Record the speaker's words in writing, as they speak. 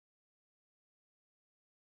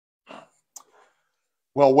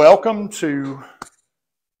Well, welcome to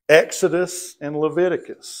Exodus and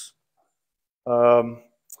Leviticus. Lot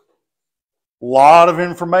of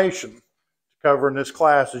information to cover in this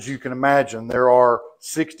class, as you can imagine. There are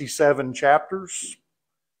 67 chapters,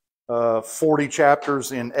 40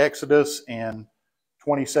 chapters in Exodus and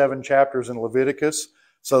 27 chapters in Leviticus.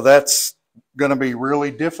 So that's going to be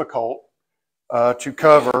really difficult to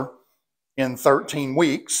cover in 13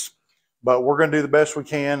 weeks, but we're going to do the best we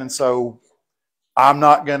can. And so I'm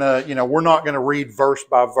not going to, we're not going to read verse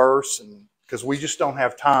by verse, and because we just don't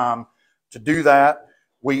have time to do that.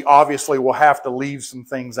 We obviously will have to leave some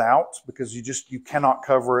things out because you cannot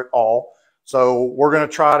cover it all. So we're going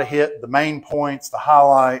to try to hit the main points, the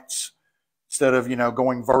highlights, instead of,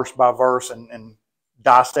 going verse by verse and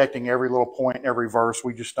dissecting every little point, every verse.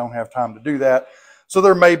 We just don't have time to do that. So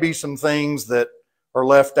there may be some things that are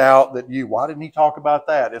left out that why didn't he talk about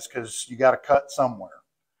that? It's because you got to cut somewhere.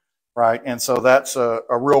 Right, and so that's a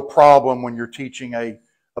real problem when you're teaching a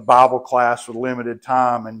Bible class with limited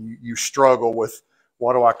time and you struggle with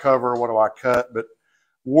what do I cover, what do I cut. But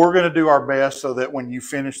we're going to do our best so that when you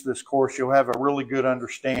finish this course, you'll have a really good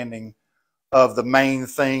understanding of the main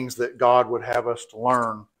things that God would have us to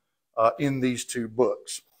learn in these two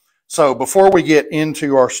books. So before we get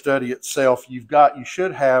into our study itself, you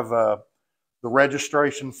should have the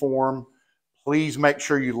registration form. Please make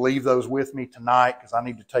sure you leave those with me tonight because I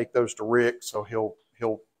need to take those to Rick so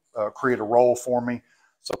he'll create a roll for me.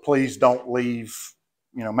 So please don't leave,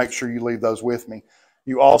 make sure you leave those with me.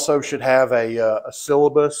 You also should have a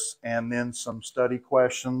syllabus and then some study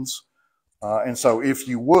questions. And so if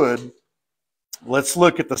you would, let's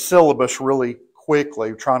look at the syllabus really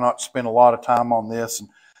quickly. Try not to spend a lot of time on this. And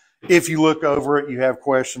if you look over it, you have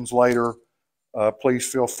questions later, please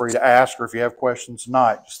feel free to ask, or if you have questions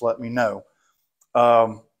tonight, just let me know.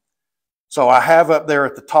 So I have up there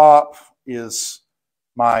at the top is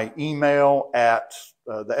my email at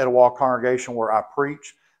the Etowah congregation where I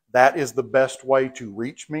preach. That is the best way to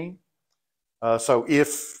reach me. So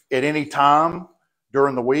if at any time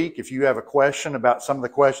during the week, if you have a question about some of the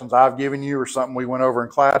questions I've given you or something we went over in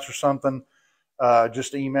class or something,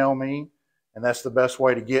 just email me, and that's the best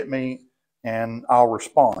way to get me, and I'll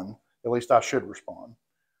respond. At least I should respond.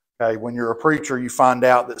 Okay, when you're a preacher, you find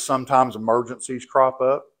out that sometimes emergencies crop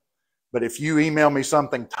up. But if you email me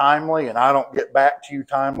something timely and I don't get back to you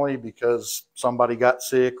timely because somebody got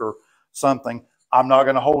sick or something, I'm not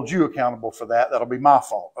going to hold you accountable for that. That'll be my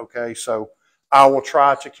fault. Okay, so I will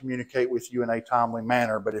try to communicate with you in a timely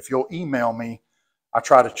manner. But if you'll email me, I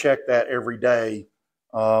try to check that every day,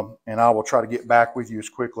 and I will try to get back with you as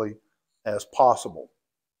quickly as possible.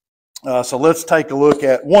 So let's take a look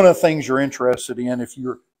at one of the things you're interested in if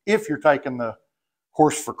you're taking the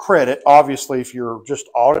course for credit. Obviously, if you're just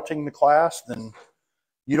auditing the class, then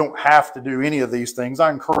you don't have to do any of these things. I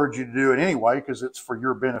encourage you to do it anyway because it's for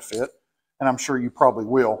your benefit, and I'm sure you probably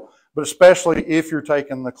will. But especially if you're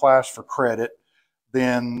taking the class for credit,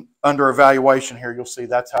 then under evaluation here, you'll see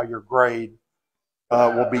that's how your grade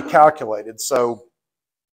will be calculated. So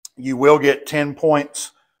you will get 10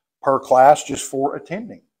 points per class just for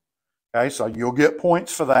attending. Okay, so you'll get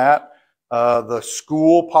points for that. The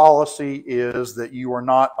school policy is that you are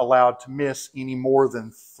not allowed to miss any more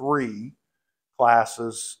than 3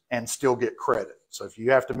 classes and still get credit. So if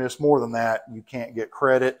you have to miss more than that, you can't get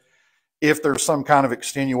credit. If there's some kind of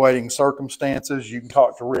extenuating circumstances, you can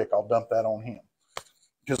talk to Rick. I'll dump that on him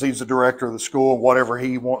because he's the director of the school. Whatever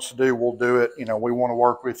he wants to do, we'll do it. We want to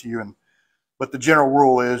work with you. But the general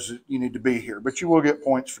rule is you need to be here. But you will get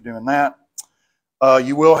points for doing that.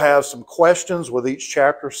 You will have some questions with each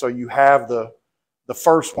chapter, so you have the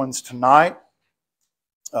first ones tonight.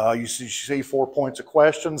 You see 4 points of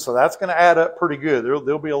questions, so that's going to add up pretty good.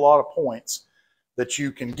 There'll be a lot of points that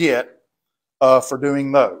you can get for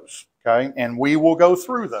doing those, okay? And we will go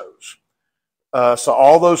through those. So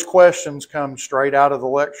all those questions come straight out of the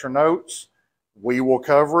lecture notes. We will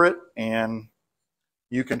cover it, and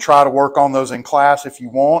you can try to work on those in class if you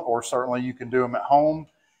want, or certainly you can do them at home.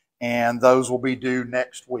 And those will be due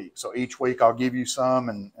next week. So each week I'll give you some,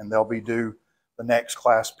 and they'll be due the next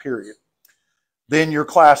class period. Then your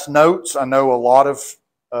class notes. I know a lot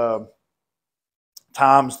of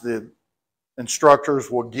times the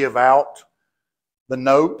instructors will give out the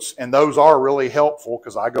notes, and those are really helpful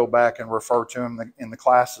because I go back and refer to them in the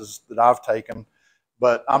classes that I've taken,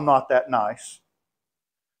 but I'm not that nice.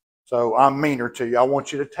 So I'm meaner to you. I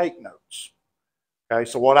want you to take notes. Okay,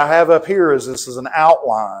 so what I have up here is this is an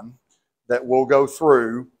outline that we'll go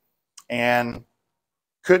through, and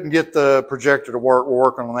couldn't get the projector to work. We're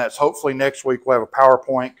working on that. So hopefully next week we'll have a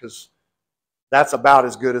PowerPoint because That's about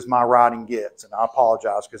as good as my writing gets, and I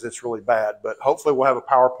apologize because it's really bad. But hopefully we'll have a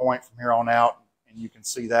PowerPoint from here on out, and you can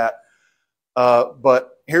see that.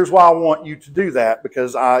 But here's why I want you to do that,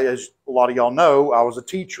 because as a lot of y'all know, I was a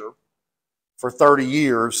teacher for 30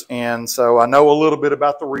 years, and so I know a little bit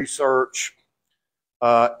about the research.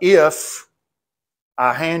 If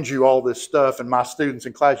I hand you all this stuff and my students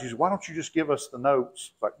in class use, why don't you just give us the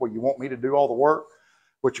notes? Like, well, you want me to do all the work?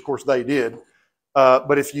 Which, of course, they did.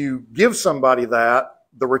 But if you give somebody that,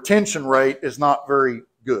 the retention rate is not very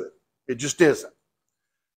good. It just isn't.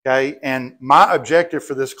 Okay? And my objective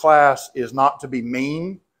for this class is not to be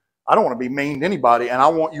mean. I don't want to be mean to anybody, and I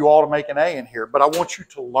want you all to make an A in here, but I want you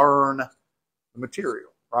to learn the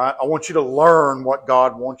material, right? I want you to learn what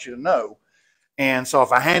God wants you to know. And so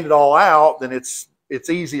if I hand it all out, then it's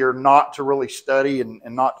easier not to really study and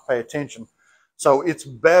not to pay attention. So it's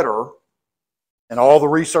better, and all the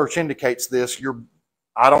research indicates this.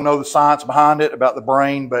 I don't know the science behind it about the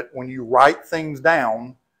brain, but when you write things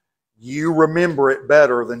down, you remember it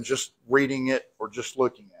better than just reading it or just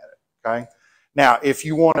looking at it, okay? Now, if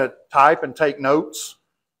you want to type and take notes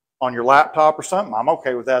on your laptop or something, I'm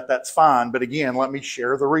okay with that. That's fine. But again, let me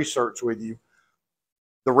share the research with you.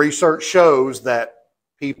 The research shows that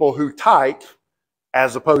people who type,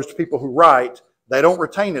 as opposed to people who write, they don't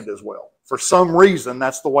retain it as well. For some reason,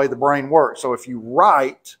 that's the way the brain works. So if you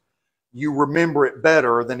write, you remember it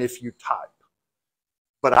better than if you type.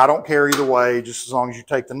 But I don't care either way, just as long as you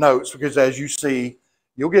take the notes, because as you see,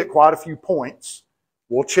 you'll get quite a few points.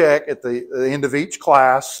 We'll check at the end of each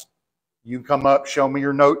class. You can come up, show me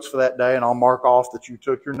your notes for that day, and I'll mark off that you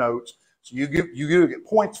took your notes. So you get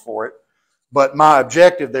points for it. But my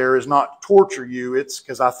objective there is not to torture you. It's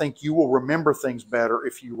because I think you will remember things better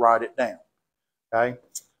if you write it down. Okay?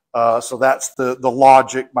 So that's the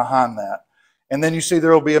logic behind that. And then you see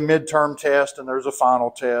there will be a midterm test and there's a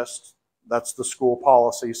final test. That's the school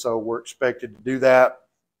policy, so we're expected to do that.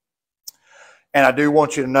 And I do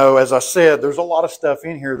want you to know, as I said, there's a lot of stuff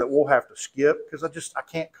in here that we'll have to skip because I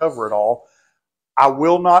can't cover it all. I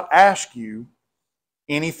will not ask you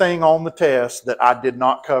anything on the test that I did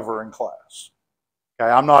not cover in class. Okay,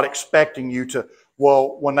 I'm not expecting you to,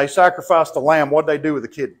 well, when they sacrificed the lamb, what did they do with the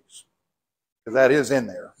kidneys? Because that is in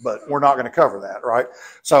there, but we're not going to cover that, right?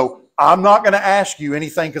 So I'm not going to ask you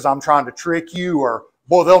anything because I'm trying to trick you or,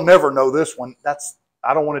 boy, they'll never know this one.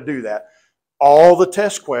 I don't want to do that. All the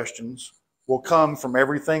test questions will come from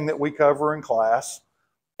everything that we cover in class.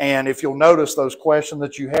 And if you'll notice those questions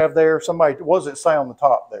that you have there, what does it say on the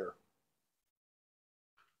top there?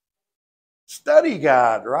 Study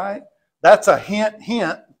guide, right? That's a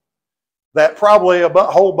hint that probably a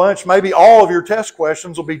whole bunch, maybe all of your test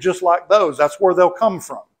questions will be just like those. That's where they'll come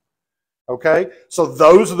from. Okay? So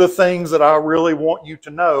those are the things that I really want you to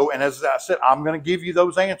know. And as I said, I'm going to give you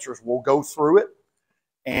those answers. We'll go through it.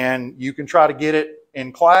 And you can try to get it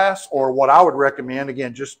in class, or what I would recommend,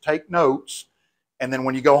 again, just take notes. And then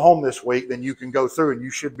when you go home this week, then you can go through and you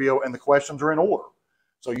should be able, and the questions are in order.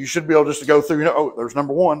 So you should be able just to go through, oh, there's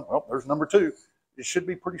number one. Well, there's number two. It should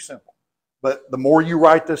be pretty simple. But the more you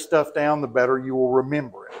write this stuff down, the better you will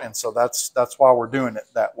remember it. And so that's why we're doing it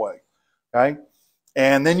that way. Okay?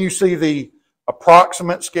 And then you see the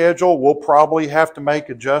approximate schedule. We'll probably have to make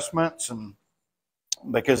adjustments, and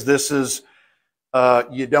because this is,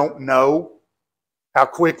 you don't know how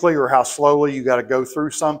quickly or how slowly you got to go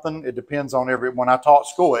through something. It depends on when I taught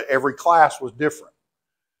school, every class was different.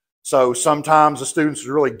 So sometimes the students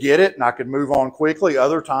would really get it and I could move on quickly.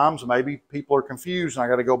 Other times maybe people are confused and I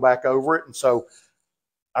got to go back over it. And so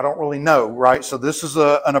I don't really know, right? So this is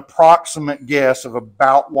an approximate guess of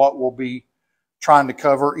about what we'll be trying to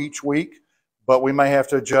cover each week, but we may have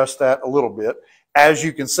to adjust that a little bit. As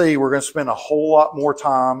you can see, we're going to spend a whole lot more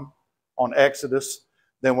time on Exodus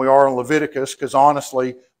than we are in Leviticus, because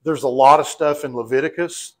honestly, there's a lot of stuff in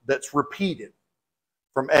Leviticus that's repeated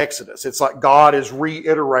from Exodus. It's like God is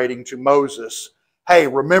reiterating to Moses, hey,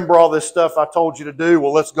 remember all this stuff I told you to do?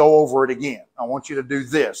 Well, let's go over it again. I want you to do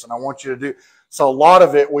this, and I want you to do... So a lot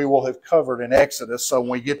of it we will have covered in Exodus, so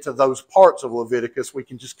when we get to those parts of Leviticus, we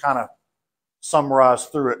can just kind of summarize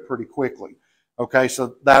through it pretty quickly. Okay,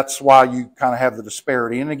 so that's why you kind of have the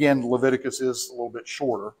disparity. And again, Leviticus is a little bit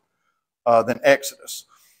shorter than Exodus.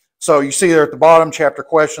 So you see there at the bottom, chapter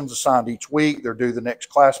questions assigned each week. They're due the next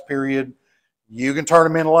class period. You can turn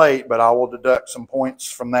them in late, but I will deduct some points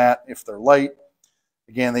from that if they're late.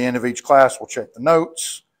 Again, at the end of each class, we'll check the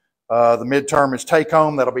notes. The midterm is take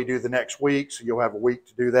home. That'll be due the next week, so you'll have a week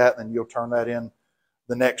to do that, and then you'll turn that in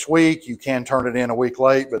the next week. You can turn it in a week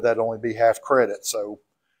late, but that'll only be half credit. So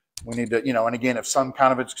we need to, and again, if some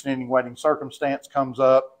kind of extenuating circumstance comes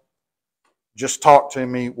up, just talk to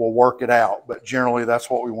me. We'll work it out. But generally, that's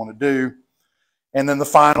what we want to do. And then the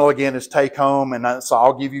final, again, is take home. And so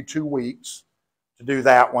I'll give you 2 weeks to do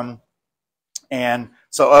that one. And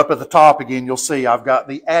so up at the top, again, you'll see I've got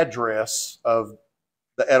the address of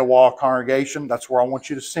the Etowah congregation. That's where I want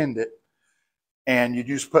you to send it. And you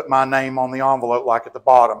just put my name on the envelope, like at the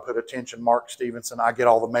bottom. Put attention, Mark Stephenson. I get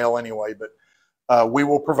all the mail anyway, but we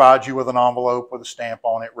will provide you with an envelope with a stamp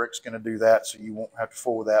on it. Rick's going to do that, so you won't have to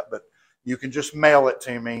fool with that. But you can just mail it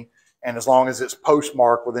to me. And as long as it's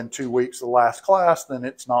postmarked within 2 weeks of the last class, then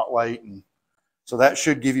it's not late. And so that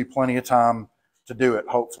should give you plenty of time to do it,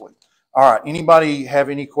 hopefully. All right. Anybody have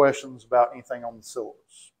any questions about anything on the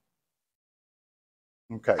syllabus?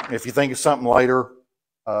 Okay. If you think of something later,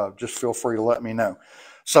 just feel free to let me know.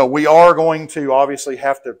 So we are going to obviously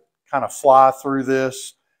have to kind of fly through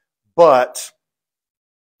this, but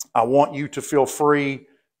I want you to feel free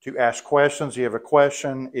to ask questions. You have a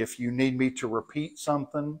question. If you need me to repeat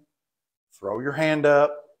something, throw your hand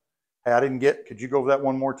up. Hey, could you go over that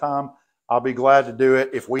one more time? I'll be glad to do it.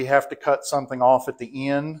 If we have to cut something off at the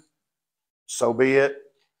end, so be it.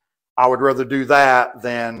 I would rather do that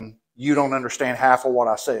than you don't understand half of what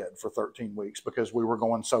I said for 13 weeks because we were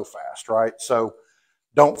going so fast, right? So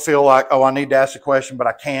don't feel like, oh, I need to ask a question, but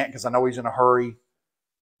I can't because I know he's in a hurry.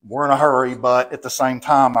 We're in a hurry, but at the same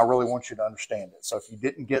time, I really want you to understand it. So if you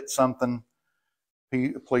didn't get something,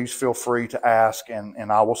 please feel free to ask,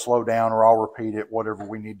 and I will slow down or I'll repeat it, whatever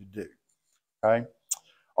we need to do. Okay?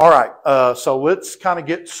 All right, so let's kind of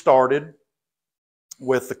get started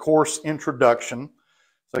with the course introduction.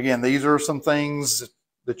 So again, these are some things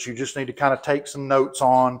that you just need to kind of take some notes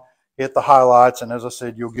on, hit the highlights, and as I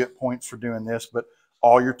said, you'll get points for doing this, but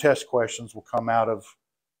all your test questions will come out of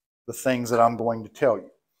the things that I'm going to tell you.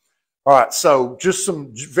 All right, so just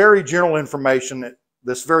some very general information.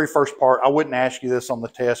 This very first part, I wouldn't ask you this on the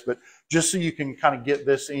test, but just so you can kind of get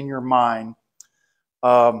this in your mind.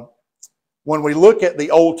 When we look at the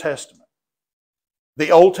Old Testament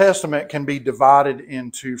can be divided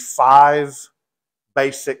into 5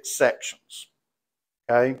 basic sections.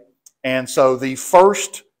 Okay? And so the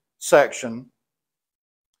first section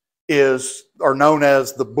are known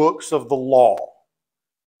as the books of the law.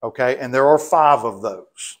 Okay? And there are 5 of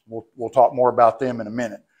those. We'll talk more about them in a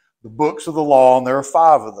minute. The books of the law, and there are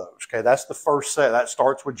 5 of those. Okay, that's the first set. That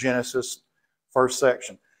starts with Genesis, first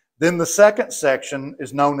section. Then the second section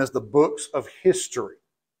is known as the books of history.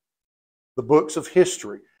 The books of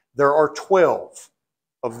history. There are 12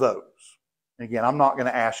 of those. And again, I'm not going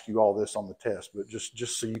to ask you all this on the test, but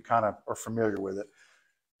just so you kind of are familiar with it.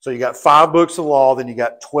 So you got 5 books of law, then you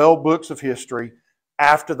got 12 books of history.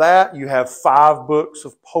 After that, you have 5 books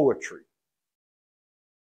of poetry.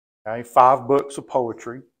 Okay, 5 books of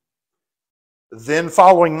poetry. Then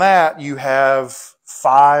following that, you have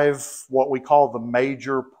 5, what we call the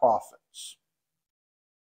major prophets.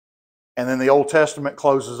 And then the Old Testament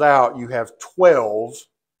closes out, you have 12,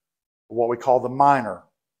 what we call the minor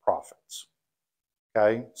prophets.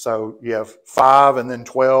 Okay, so you have 5 and then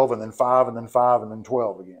 12 and then 5 and then 5 and then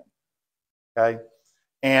 12 again. Okay,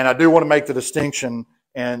 and I do want to make the distinction,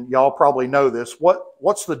 and y'all probably know this.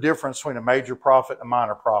 What's the difference between a major prophet and a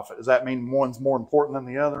minor prophet? Does that mean one's more important than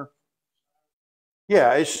the other?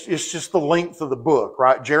 Yeah, it's just the length of the book,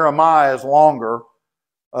 right? Jeremiah is longer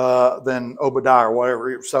than Obadiah or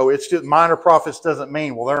whatever. So it's just minor prophets doesn't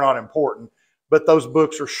mean, well, they're not important, but those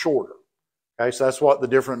books are shorter. Okay, so that's what the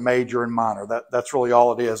different major and minor, that's really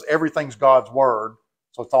all it is. Everything's God's word,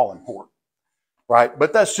 so it's all important, right?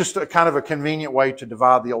 But that's just a kind of a convenient way to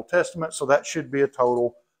divide the Old Testament, so that should be a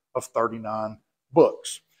total of 39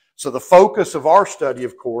 books. So the focus of our study,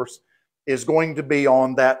 of course, is going to be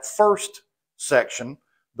on that first section,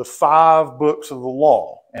 the 5 books of the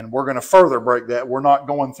law. And we're going to further break that. We're not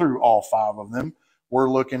going through all 5 of them.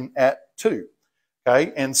 We're looking at 2.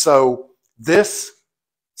 Okay, and so this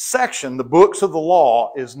section, the books of the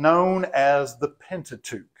law, is known as the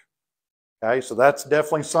Pentateuch. Okay, so that's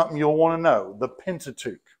definitely something you'll want to know, the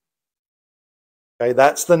Pentateuch. Okay,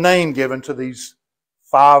 that's the name given to these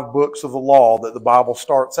 5 books of the law that the Bible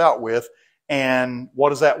starts out with. And what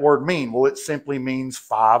does that word mean? Well, it simply means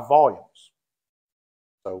 5 volumes.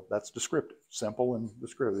 So that's descriptive, simple and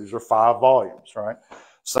descriptive. These are 5 volumes, right?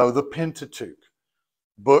 So the Pentateuch,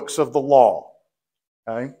 books of the law,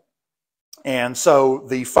 okay? And so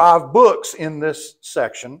the 5 books in this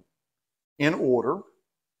section, in order,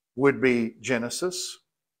 would be Genesis,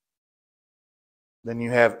 then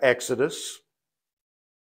you have Exodus,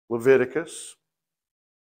 Leviticus,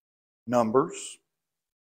 Numbers,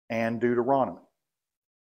 and Deuteronomy.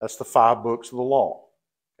 That's the 5 books of the law.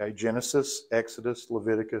 Okay, Genesis, Exodus,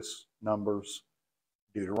 Leviticus, Numbers,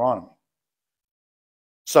 Deuteronomy.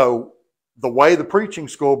 So the way the preaching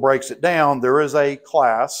school breaks it down, there is a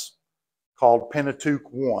class called Pentateuch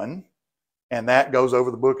 1, and that goes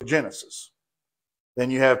over the book of Genesis. Then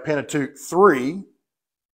you have Pentateuch 3,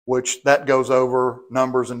 which that goes over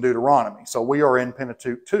Numbers and Deuteronomy. So we are in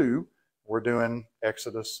Pentateuch 2. We're doing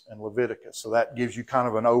Exodus and Leviticus. So that gives you kind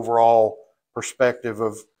of an overall perspective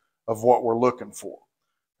of what we're looking for.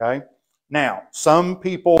 Okay? Now, some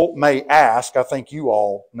people may ask, I think you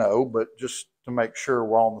all know, but just to make sure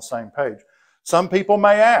we're all on the same page. Some people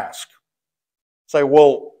may ask, say,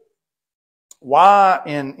 well, why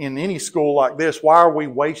in any school like this, why are we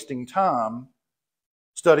wasting time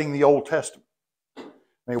studying the Old Testament? I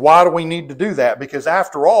mean, why do we need to do that? Because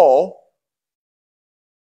after all,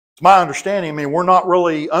 it's my understanding, I mean, we're not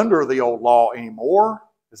really under the old law anymore.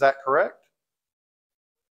 Is that correct?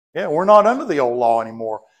 Yeah, we're not under the old law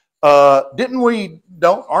anymore. Aren't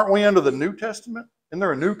we under the New Testament? Isn't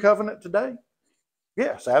there a new covenant today?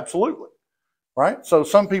 Yes, absolutely. Right? So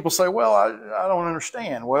some people say, well, I don't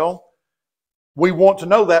understand. Well, we want to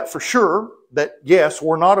know that for sure, that yes,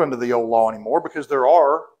 we're not under the old law anymore, because there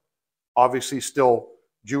are obviously still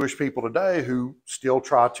Jewish people today who still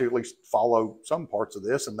try to at least follow some parts of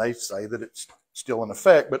this, and they say that it's still in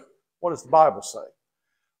effect. But what does the Bible say?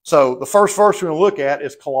 So the first verse we're going to look at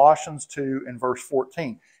is Colossians 2 and verse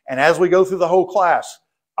 14. And as we go through the whole class,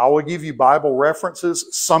 I will give you Bible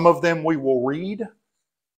references. Some of them we will read.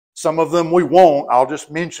 Some of them we won't. I'll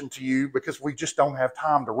just mention to you because we just don't have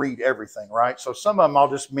time to read everything, right? So some of them I'll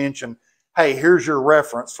just mention, hey, here's your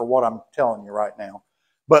reference for what I'm telling you right now.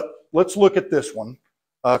 But let's look at this one.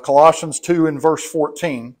 Colossians 2 and verse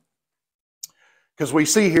 14. Because we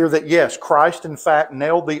see here that, yes, Christ in fact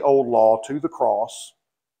nailed the old law to the cross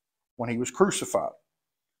when he was crucified.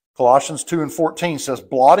 Colossians 2 and 14 says,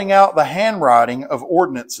 blotting out the handwriting of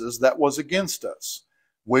ordinances that was against us,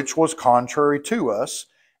 which was contrary to us,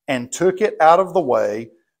 and took it out of the way,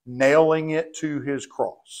 nailing it to his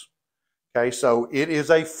cross. Okay, so it is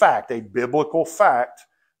a fact, a biblical fact,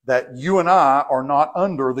 that you and I are not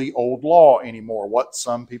under the old law anymore, what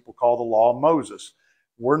some people call the law of Moses.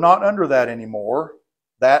 We're not under that anymore.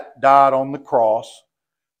 That died on the cross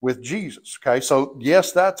with Jesus. Okay, so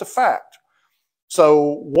yes, that's a fact.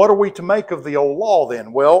 So what are we to make of the old law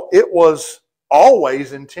then? Well, it was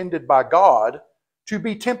always intended by God to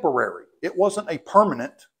be temporary. It wasn't a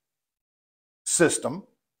permanent system,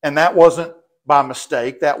 and that wasn't by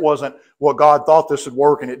mistake. That wasn't, well, God thought this would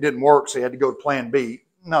work and it didn't work, so he had to go to plan B.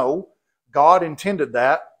 No, God intended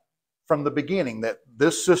that from the beginning, that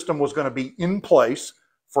this system was going to be in place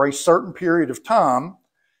for a certain period of time,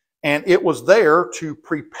 and it was there to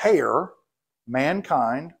prepare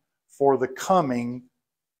mankind for the coming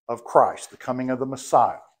of Christ, the coming of the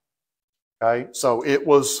Messiah. Okay, so it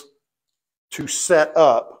was to set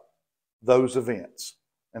up those events.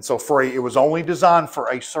 And so it was only designed for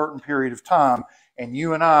a certain period of time, and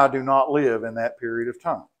you and I do not live in that period of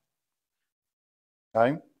time.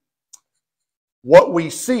 Okay? What we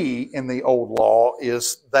see in the old law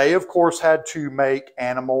is they, of course, had to make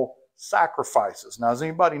animal sacrifices. Now, does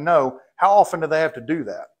anybody know how often do they have to do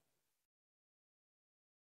that?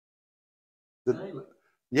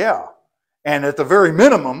 Yeah. And at the very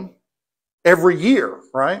minimum, every year,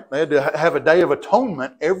 right? They had to have a Day of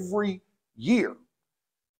Atonement every year.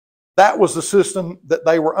 That was the system that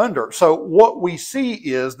they were under. So what we see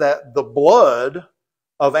is that the blood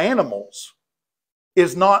of animals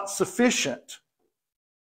is not sufficient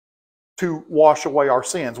to wash away our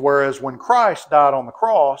sins. Whereas when Christ died on the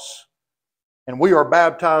cross and we are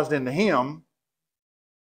baptized into him,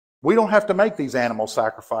 we don't have to make these animal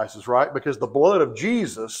sacrifices, right? Because the blood of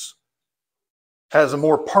Jesus has a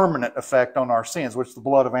more permanent effect on our sins, which the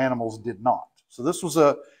blood of animals did not. So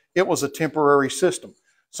it was a temporary system.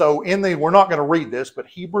 So we're not going to read this, but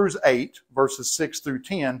Hebrews 8, verses 6 through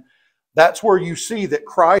 10, that's where you see that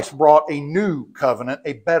Christ brought a new covenant,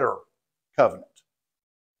 a better covenant.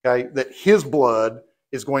 Okay, that his blood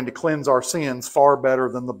is going to cleanse our sins far better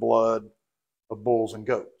than the blood of bulls and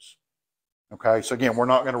goats. Okay, so again, we're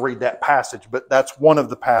not going to read that passage, but that's one of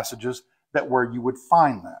the passages where you would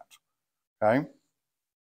find that. Okay.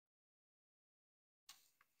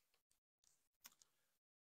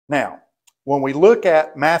 Now, when we look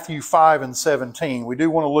at Matthew 5 and 17, we do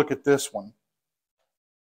want to look at this one.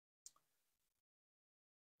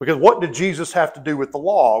 Because what did Jesus have to do with the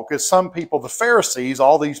law? Because some people, the Pharisees,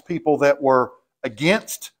 all these people that were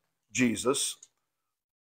against Jesus,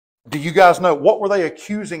 do you guys know, what were they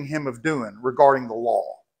accusing him of doing regarding the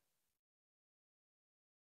law?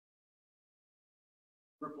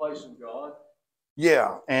 Replacing God.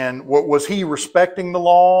 Yeah, and was he respecting the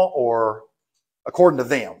law, or according to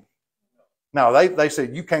them? Now, they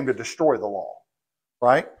said, you came to destroy the law,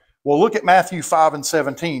 right? Well, look at Matthew 5 and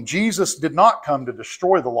 17. Jesus did not come to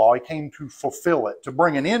destroy the law. He came to fulfill it, to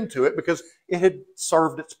bring an end to it because it had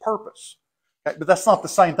served its purpose. Okay? But that's not the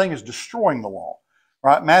same thing as destroying the law.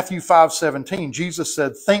 Right? Matthew 5:17, Jesus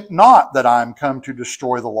said, think not that I am come to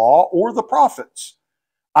destroy the law or the prophets.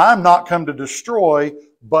 I am not come to destroy,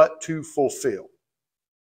 but to fulfill.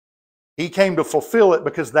 He came to fulfill it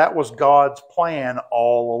because that was God's plan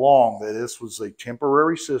all along, that this was a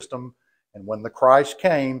temporary system, and when the Christ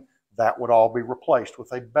came, that would all be replaced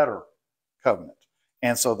with a better covenant.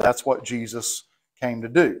 And so that's what Jesus came to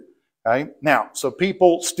do. Okay? Now, so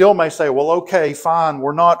people still may say, well, okay, fine,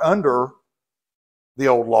 we're not under the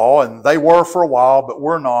old law, and they were for a while, but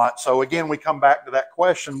we're not. So again, we come back to that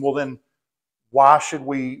question, well then, why should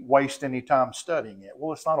we waste any time studying it?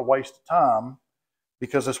 Well, it's not a waste of time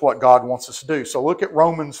because it's what God wants us to do. So look at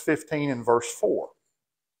Romans 15 and verse 4.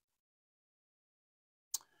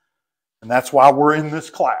 And that's why we're in this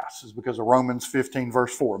class, is because of Romans 15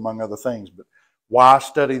 verse 4, among other things. But why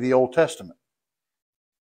study the Old Testament?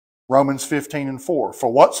 Romans 15 and 4.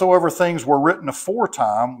 For whatsoever things were written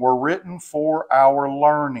aforetime were written for our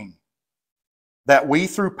learning, that we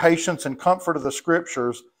through patience and comfort of the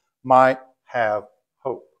Scriptures might have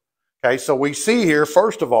hope. Okay, so we see here,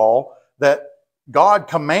 first of all, that God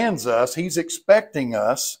commands us, He's expecting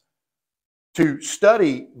us to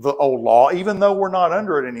study the old law, even though we're not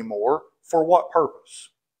under it anymore. For what purpose?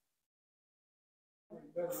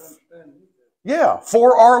 Yeah,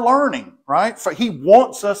 for our learning, right? He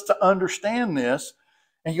wants us to understand this.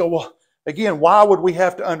 And you go, well, again, why would we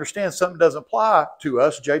have to understand something that doesn't apply to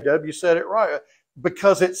us? JW said it right.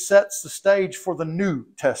 Because it sets the stage for the New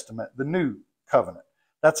Testament, the New Covenant.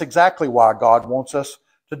 That's exactly why God wants us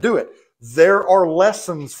to do it. There are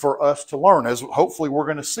lessons for us to learn, as hopefully we're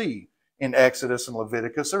going to see in Exodus and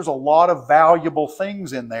Leviticus. There's a lot of valuable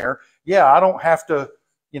things in there. Yeah, I don't have to,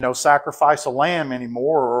 sacrifice a lamb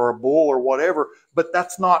anymore or a bull or whatever, but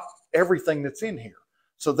that's not everything that's in here.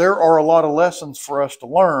 So there are a lot of lessons for us to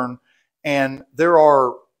learn, and there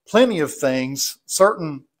are plenty of things,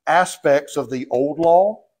 certain aspects of the old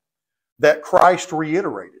law that Christ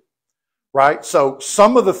reiterated, right? So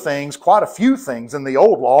some of the things, quite a few things in the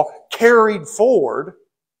old law carried forward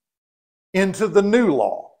into the new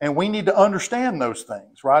law. And we need to understand those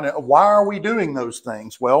things, right? Why are we doing those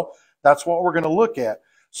things? Well, that's what we're going to look at.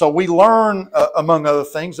 So we learn, among other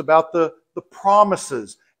things, about the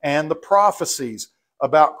promises and the prophecies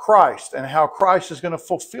about Christ and how Christ is going to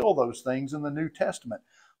fulfill those things in the New Testament.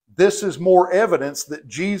 This is more evidence that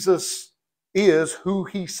Jesus is who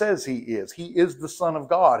He says He is. He is the Son of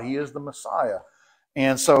God. He is the Messiah.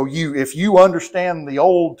 And so if you understand the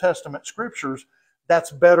Old Testament Scriptures, that's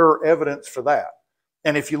better evidence for that.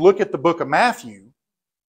 And if you look at the book of Matthew,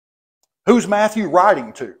 who's Matthew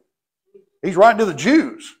writing to? He's writing to the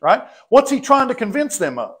Jews, right? What's he trying to convince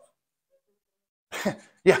them of?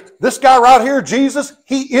 Yeah, this guy right here, Jesus,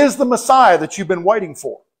 He is the Messiah that you've been waiting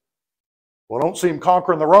for. Well, don't see Him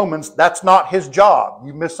conquering the Romans. That's not His job.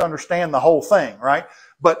 You misunderstand the whole thing, right?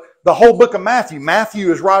 But the whole book of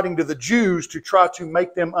Matthew is writing to the Jews to try to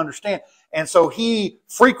make them understand. And so he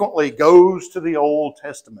frequently goes to the Old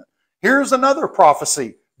Testament. Here's another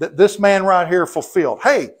prophecy that this man right here fulfilled.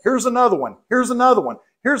 Hey, here's another one. Here's another one.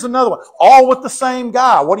 Here's another one. All with the same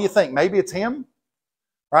guy. What do you think? Maybe it's him?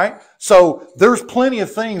 Right? So there's plenty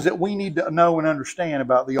of things that we need to know and understand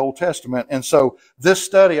about the Old Testament. And so this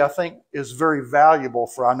study, I think, is very valuable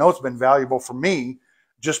I know it's been valuable for me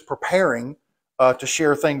just preparing to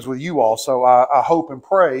share things with you all. So I hope and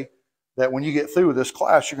pray that when you get through with this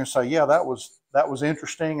class, you're going to say, yeah, that was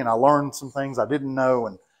interesting, and I learned some things I didn't know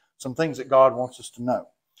and some things that God wants us to know.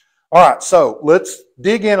 All right, so let's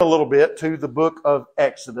dig in a little bit to the book of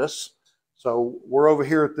Exodus. So we're over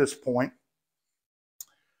here at this point.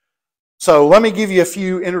 So let me give you a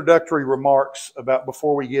few introductory remarks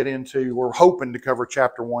before we get into, we're hoping to cover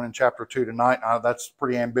chapter 1 and chapter 2 tonight. That's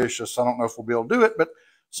pretty ambitious. I don't know if we'll be able to do it, but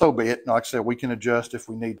so be it. Like I said, we can adjust if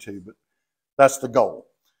we need to, but that's the goal.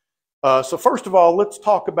 So first of all, let's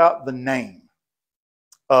talk about the name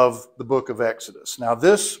of the book of Exodus. Now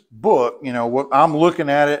this book, what I'm looking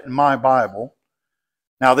at it in my Bible.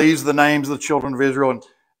 Now these are the names of the children of Israel. And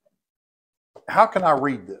how can I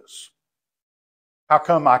read this? How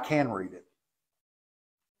come I can read it?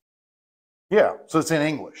 Yeah, so it's in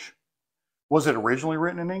English. Was it originally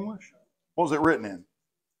written in English? What was it written in?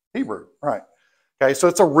 Hebrew, right. Okay, so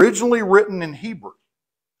it's originally written in Hebrew.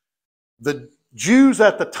 The Jews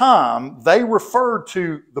at the time, they referred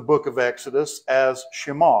to the book of Exodus as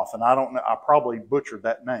Shemoth, and I don't know, I probably butchered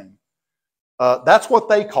that name. That's what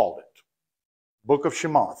they called it. Book of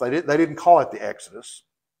Shemoth. They didn't call it the Exodus.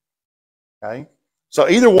 Okay? So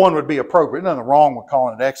either one would be appropriate. Nothing wrong with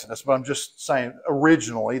calling it Exodus, but I'm just saying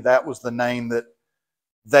originally that was the name that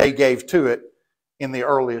they gave to it in the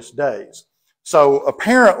earliest days. So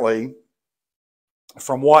apparently,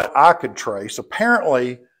 from what I could trace,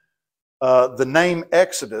 apparently the name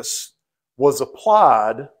Exodus was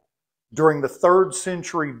applied during the 3rd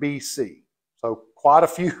century BC. So quite a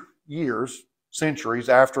few years, centuries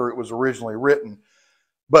after it was originally written.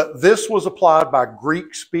 But this was applied by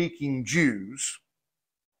Greek-speaking Jews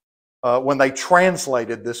when they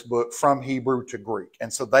translated this book from Hebrew to Greek.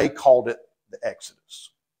 And so they called it the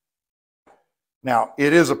Exodus. Now,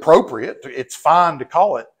 it is appropriate. It's fine to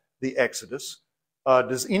call it the Exodus.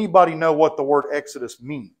 Does anybody know what the word Exodus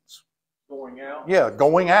means? Going out. Yeah,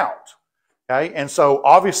 going out. Okay, and so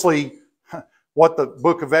obviously what the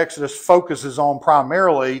book of Exodus focuses on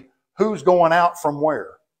primarily, who's going out from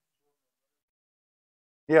where?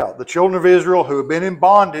 Yeah, the children of Israel who have been in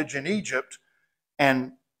bondage in Egypt,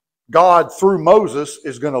 and God, through Moses,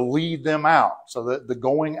 is going to lead them out. So that the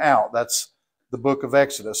going out, that's the book of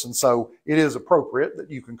Exodus. And so it is appropriate that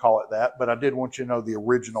you can call it that, but I did want you to know the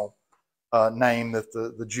original name that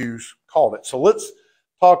the Jews called it. So let's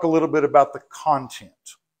talk a little bit about the content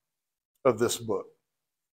of this book.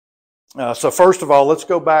 So first of all, let's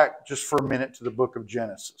go back just for a minute to the book of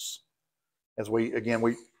Genesis. As we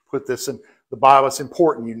put this in the Bible, it's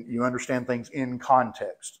important you understand things in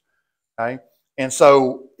context. Okay? And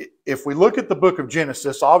so if we look at the book of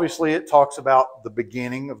Genesis, obviously it talks about the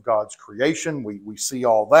beginning of God's creation. We see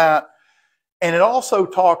all that. And it also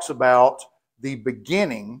talks about the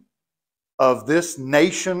beginning of this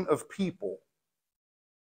nation of people,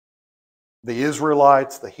 the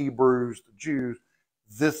Israelites, the Hebrews, the Jews,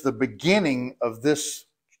 the beginning of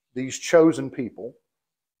these chosen people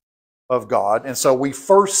of God. And so we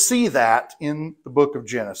first see that in the book of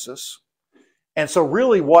Genesis. And so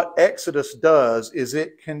really what Exodus does is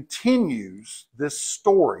it continues this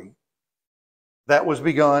story that was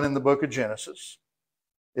begun in the book of Genesis.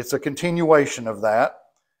 It's a continuation of that.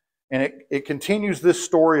 And it continues this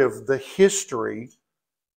story of the history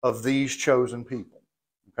of these chosen people.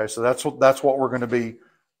 Okay, so that's what we're going to be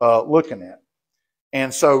looking at.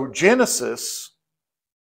 And so Genesis,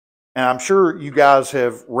 and I'm sure you guys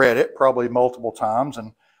have read it probably multiple times,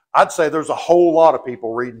 and I'd say there's a whole lot of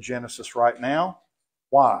people reading Genesis right now.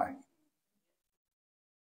 Why?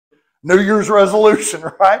 New Year's resolution,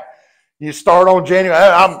 right? You start on January,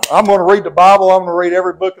 I'm going to read the Bible, I'm going to read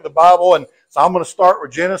every book of the Bible, and so I'm going to start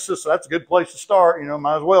with Genesis, so that's a good place to start,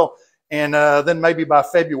 might as well. And then maybe by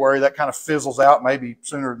February that kind of fizzles out, maybe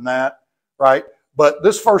sooner than that, right? But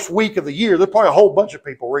this first week of the year, there's probably a whole bunch of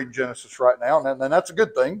people reading Genesis right now, and that's a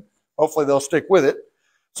good thing. Hopefully they'll stick with it.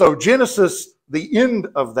 So Genesis, the end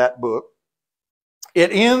of that book,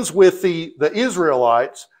 it ends with the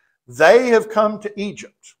Israelites. They have come to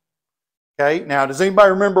Egypt. Okay, now does anybody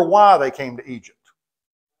remember why they came to Egypt?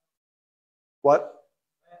 What?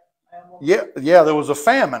 Yeah, there was a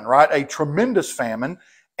famine, right? A tremendous famine.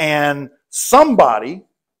 And somebody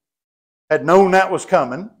had known that was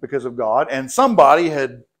coming because of God, and somebody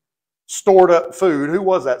had stored up food. Who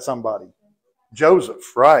was that somebody?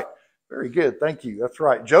 Joseph, right? Very good, thank you. That's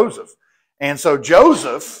right, Joseph. And so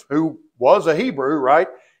Joseph, who was a Hebrew, right?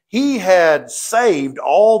 He had saved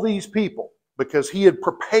all these people because he had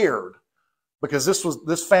prepared. Because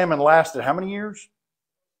this famine lasted how many years?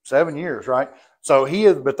 7 years, right? So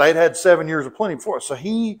but they'd had 7 years of plenty before. So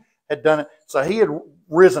he had done it. So he had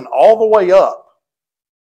risen all the way up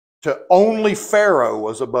to only Pharaoh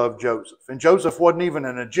was above Joseph. And Joseph wasn't even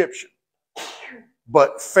an Egyptian.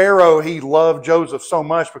 But Pharaoh, he loved Joseph so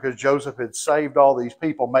much because Joseph had saved all these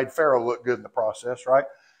people, made Pharaoh look good in the process, right?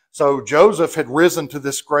 So Joseph had risen to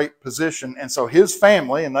this great position. And so his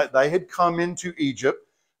family, and they had come into Egypt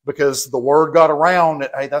because the word got around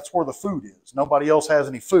that, hey, that's where the food is. Nobody else has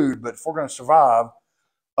any food, but if we're going to survive,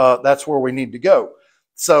 that's where we need to go.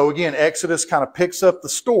 So again, Exodus kind of picks up the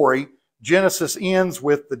story. Genesis ends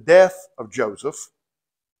with the death of Joseph.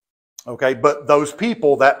 Okay, but those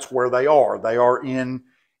people, that's where they are. They are in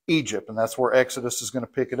Egypt, and that's where Exodus is going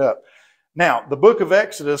to pick it up. Now, the book of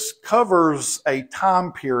Exodus covers a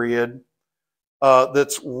time period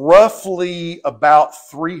that's roughly about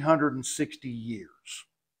 360 years.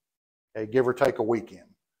 Okay, give or take a weekend.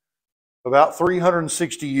 About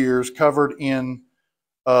 360 years covered in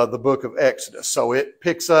the book of Exodus. So it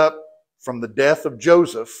picks up from the death of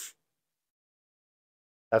Joseph.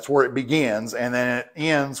 That's where it begins, and then it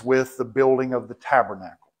ends with the building of the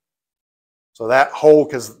tabernacle. So that whole,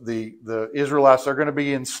 because the Israelites are going to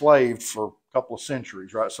be enslaved for a couple of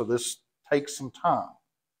centuries, right? So this takes some time.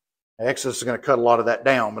 Exodus is going to cut a lot of that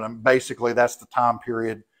down, but basically that's the time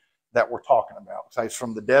period that we're talking about. So it's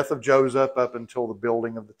from the death of Joseph up until the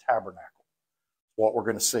building of the tabernacle, what we're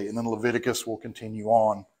going to see. And then Leviticus will continue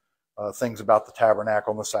on, things about the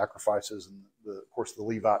tabernacle and the sacrifices and, of course, the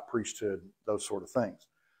Levite priesthood, those sort of things.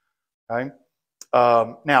 Okay?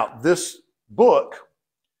 Now, this book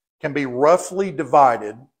can be roughly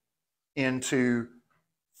divided into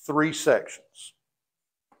 3 sections.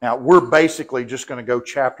 Now, we're basically just going to go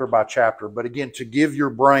chapter by chapter, but again, to give your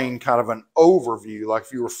brain kind of an overview, like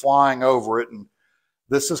if you were flying over it, and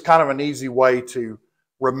this is kind of an easy way to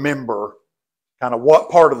remember kind of what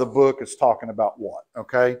part of the book is talking about what,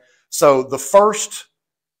 okay? So the first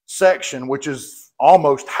section, which is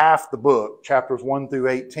almost half the book, chapters 1 through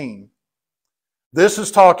 18, this is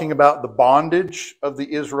talking about the bondage of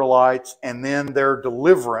the Israelites and then their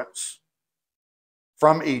deliverance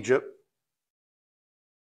from Egypt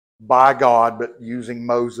by God, but using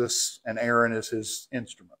Moses and Aaron as his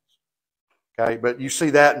instruments. Okay, but you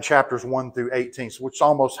see that in chapters 1 through 18, which is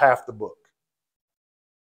almost half the book.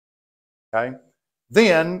 Okay,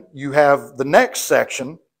 then you have the next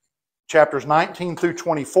section, chapters 19 through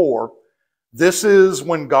 24. This is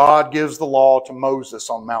when God gives the law to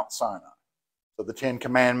Moses on Mount Sinai. So the 10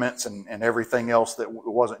 Commandments and everything else that it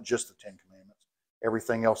wasn't just the 10 Commandments,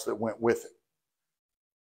 everything else that went with it.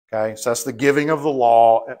 Okay, so that's the giving of the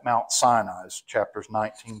law at Mount Sinai, chapters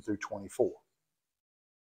 19 through 24.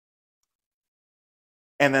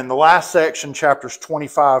 And then the last section, chapters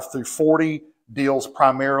 25 through 40, deals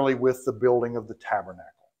primarily with the building of the tabernacle.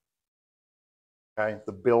 Okay,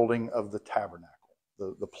 the building of the tabernacle,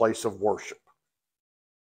 the place of worship.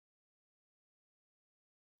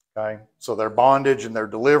 Okay, so their bondage and their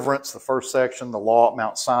deliverance, the first section, the law at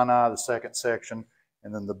Mount Sinai, the second section,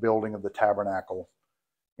 and then the building of the tabernacle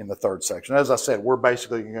in the third section. As I said, we're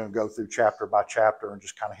basically going to go through chapter by chapter and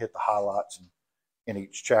just kind of hit the highlights in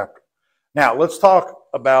each chapter. Now, let's talk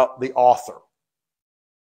about the author.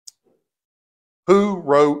 Who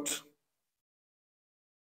wrote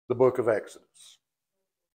the book of Exodus?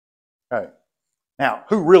 Okay. Now,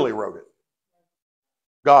 who really wrote it?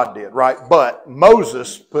 God did, right? But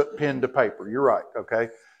Moses put pen to paper. You're right, okay?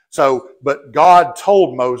 So, but God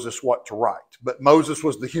told Moses what to write. But Moses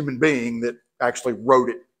was the human being that actually wrote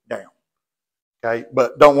it down. Okay?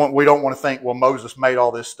 But we don't want to think, well, Moses made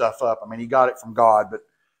all this stuff up. I mean, he got it from God,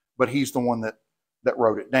 but he's the one that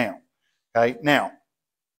wrote it down. Okay? Now,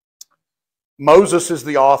 Moses is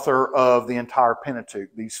the author of the entire Pentateuch,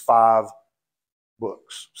 these 5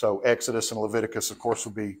 books. So Exodus and Leviticus, of course,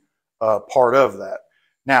 will be part of that.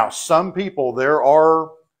 Now, some people, there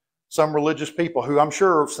are some religious people who I'm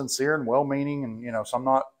sure are sincere and well-meaning, and so I'm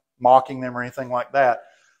not mocking them or anything like that.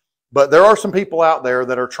 But there are some people out there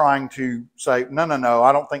that are trying to say, no,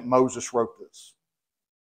 I don't think Moses wrote this.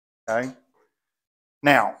 Okay?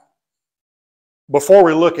 Now, before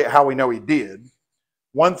we look at how we know he did,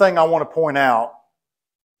 one thing I want to point out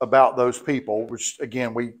about those people, which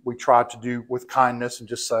again, we try to do with kindness and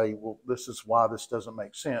just say, well, this is why this doesn't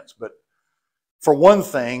make sense. But for one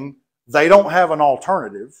thing, they don't have an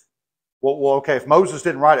alternative. Well, okay, if Moses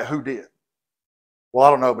didn't write it, who did? Well, I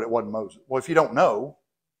don't know, but it wasn't Moses. Well, if you don't know,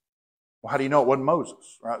 well, how do you know it wasn't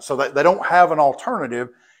Moses? Right? So they don't have an alternative.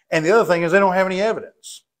 And the other thing is they don't have any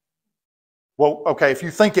evidence. Well, okay, if you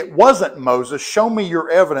think it wasn't Moses, show me your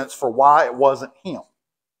evidence for why it wasn't him.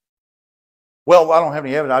 Well, I don't have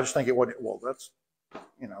any evidence. I just think it wasn't. Well, that's,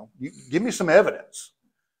 you give me some evidence.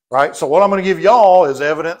 Right? So what I'm going to give y'all is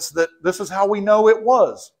evidence that this is how we know it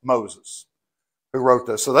was Moses who wrote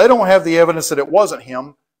this. So they don't have the evidence that it wasn't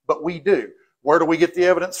him, but we do. Where do we get the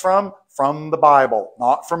evidence from? From the Bible.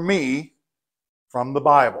 Not from me, from the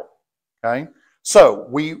Bible. Okay? So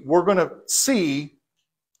we're going to see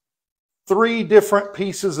 3 different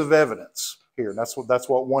pieces of evidence here. That's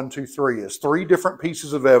what 1, 2, 3 is. 3 different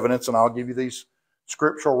pieces of evidence, and I'll give you these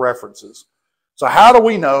scriptural references. So how do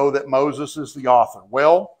we know that Moses is the author?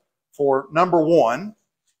 Well, for number 1,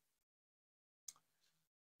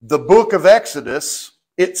 the book of Exodus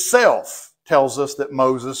itself tells us that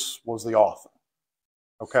Moses was the author.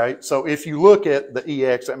 Okay, so if you look at the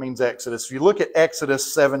EX, that means Exodus. If you look at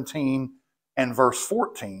Exodus 17 and verse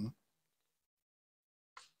 14,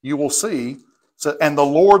 you will see, and the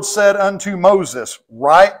Lord said unto Moses,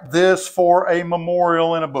 write this for a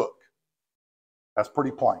memorial in a book. That's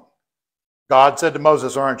pretty plain. God said to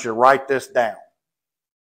Moses, aren't you, write this down.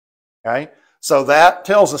 Okay, so that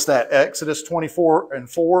tells us that. Exodus 24 and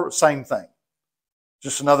 4, same thing.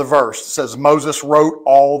 Just another verse. It says, Moses wrote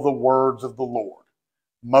all the words of the Lord.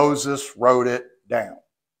 Moses wrote it down.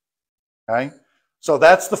 Okay, so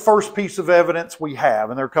that's the first piece of evidence we have.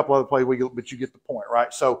 And there are a couple other places, but you get the point,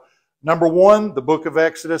 right? So Number one, the book of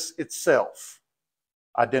Exodus itself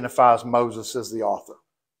identifies Moses as the author.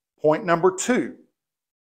 Point number two,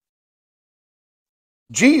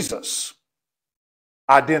 Jesus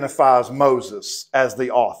identifies Moses as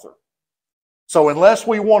the author. So unless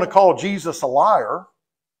we want to call Jesus a liar,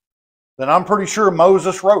 then I'm pretty sure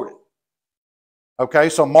Moses wrote it. Okay,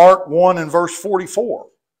 so Mark 1 and verse 44.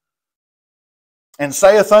 And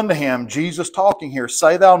saith unto him, Jesus talking here,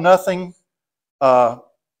 say thou nothing to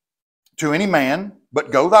any man,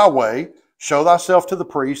 but go thy way, show thyself to the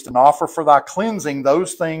priest, and offer for thy cleansing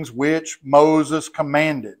those things which Moses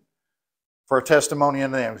commanded for a testimony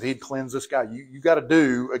unto them. He'd cleanse this guy. You got to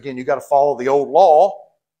do, again, you got to follow the old law.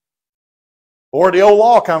 Where did the old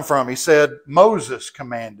law come from? He said, Moses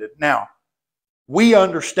commanded. Now, we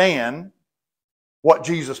understand what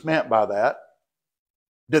Jesus meant by that.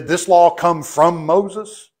 Did this law come from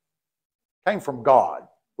Moses? It came from God,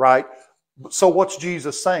 right? So what's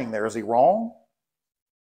Jesus saying there? Is he wrong?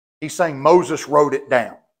 He's saying Moses wrote it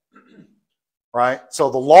down, right? So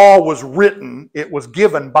the law was written, it was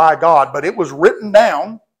given by God, but it was written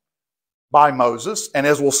down by Moses. And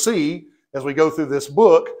as we'll see as we go through this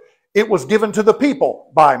book, it was given to the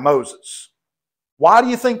people by Moses. Why do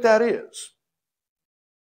you think that is?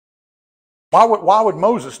 Why would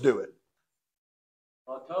Moses do it?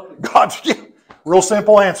 God, real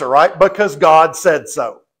simple answer, right? Because God said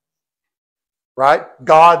so. Right?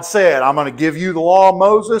 God said, I'm going to give you the law of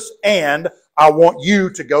Moses, and I want you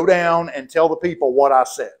to go down and tell the people what I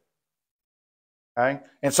said. Okay?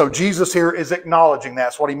 And so Jesus here is acknowledging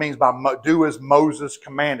that's what he means by do as Moses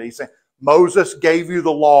commanded. He's saying, Moses gave you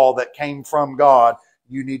the law that came from God.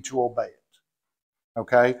 You need to obey it.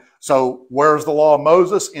 Okay? So where's the law of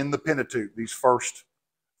Moses? In the Pentateuch, these first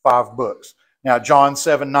 5 books. Now, John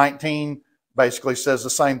 7:19 basically says the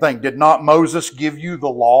same thing. Did not Moses give you the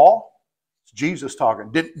law? It's Jesus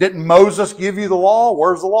talking. Didn't Moses give you the law?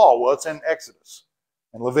 Where's the law? Well, it's in Exodus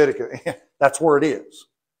and Leviticus. That's where it is.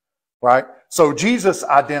 Right? So Jesus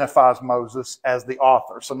identifies Moses as the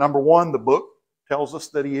author. So number one, the book tells us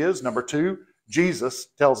that he is. Number two, Jesus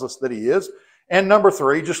tells us that he is. And number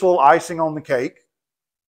three, just a little icing on the cake,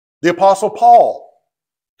 the Apostle Paul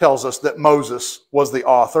tells us that Moses was the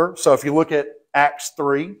author. So if you look at Acts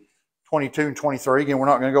 3:22 and 23, again, we're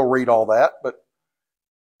not going to go read all that, but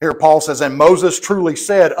here Paul says, and Moses truly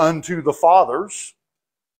said unto the fathers.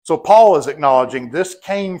 So Paul is acknowledging this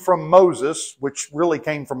came from Moses, which really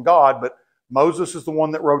came from God, but Moses is the one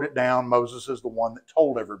that wrote it down. Moses is the one that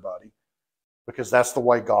told everybody, because that's the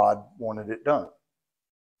way God wanted it done.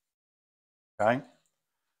 Okay?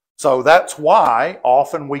 So that's why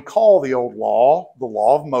often we call the old law the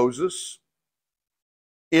law of Moses.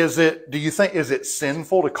 Do you think, is it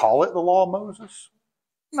sinful to call it the law of Moses?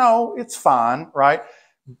 No, it's fine, right?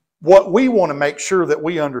 What we want to make sure that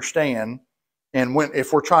we understand, and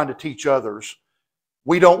if we're trying to teach others,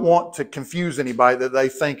 we don't want to confuse anybody that they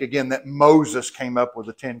think, again, that Moses came up with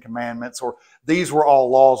the 10 Commandments, or these were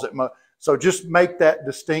all laws that so just make that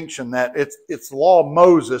distinction that it's the law of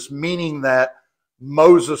Moses, meaning that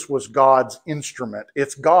Moses was God's instrument.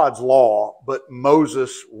 It's God's law, but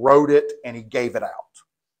Moses wrote it and he gave it out.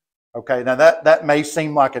 Okay, now that may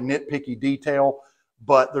seem like a nitpicky detail,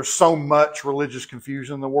 but there's so much religious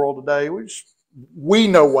confusion in the world today. We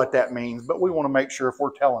know what that means, but we want to make sure if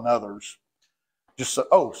we're telling others, just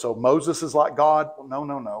so Moses is like God? Well,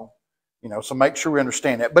 no. So make sure we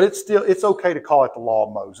understand that. But it's okay to call it the law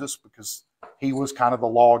of Moses because he was kind of the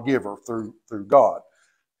lawgiver through God.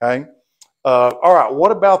 Okay. All right.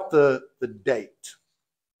 What about the date?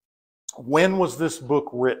 When was this book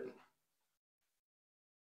written?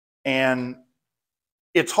 And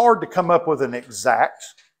it's hard to come up with an exact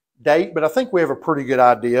date, but I think we have a pretty good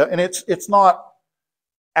idea. And it's not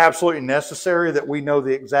absolutely necessary that we know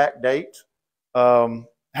the exact date.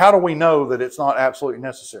 How do we know that it's not absolutely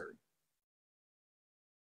necessary?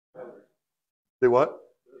 Do what?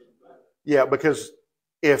 Yeah, because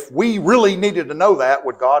if we really needed to know that,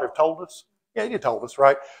 would God have told us? Yeah, he told us,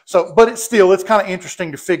 right? So, but it's kind of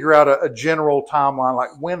interesting to figure out a general timeline, like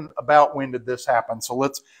when did this happen? So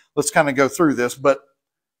let's kind of go through this. But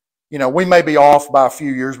we may be off by a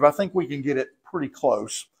few years, but I think we can get it pretty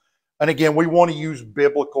close. And again, we want to use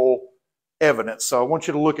biblical evidence. So I want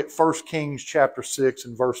you to look at 1 Kings chapter 6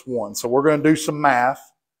 and verse 1. So we're going to do some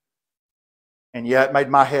math. And yeah, it made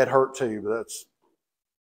my head hurt too,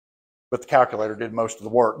 but the calculator did most of the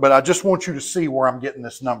work. But I just want you to see where I'm getting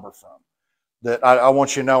this number from. That I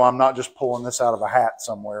want you to know I'm not just pulling this out of a hat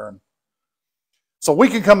somewhere. So we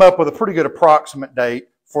can come up with a pretty good approximate date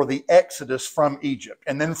for the Exodus from Egypt.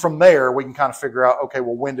 And then from there, we can kind of figure out, okay,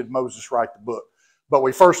 well, when did Moses write the book? But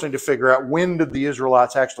we first need to figure out, when did the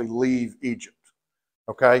Israelites actually leave Egypt?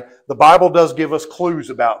 Okay, the Bible does give us clues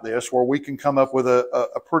about this where we can come up with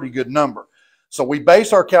a pretty good number. So we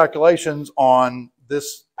base our calculations on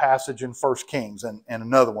this passage in 1 Kings and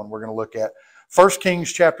another one we're going to look at. 1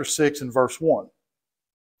 Kings chapter 6 and verse 1.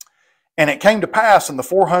 And it came to pass in the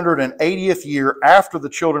 480th year after the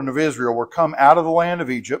children of Israel were come out of the land of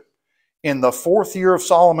Egypt, in the 4th year of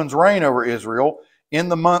Solomon's reign over Israel, in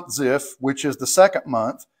the month Ziph, which is the 2nd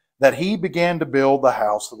month, that he began to build the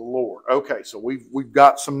house of the Lord. Okay, so we've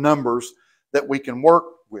got some numbers that we can work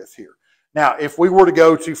with here. Now, if we were to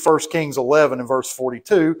go to 1 Kings 11 and verse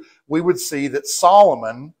 42, we would see that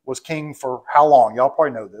Solomon was king for how long? Y'all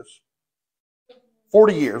probably know this.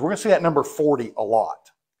 40 years. We're going to see that number 40 a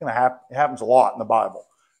lot. It happens a lot in the Bible.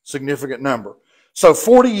 Significant number. So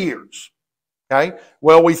 40 years. Okay?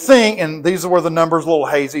 Well, we think, and these are where the number's a little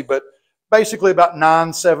hazy, but basically about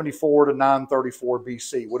 974 to 934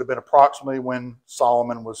 BC would have been approximately when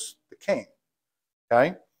Solomon was the king.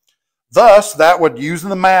 Okay? Thus, that would, using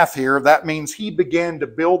the math here, that means he began to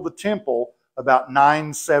build the temple about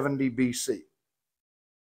 970 BC.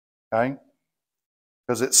 Okay?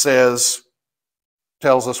 Because it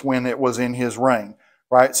tells us when it was in his reign.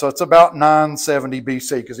 Right? So it's about 970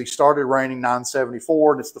 BC because he started reigning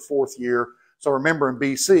 974 and it's the 4th year. So remember, in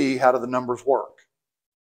BC, how do the numbers work?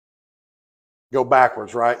 Go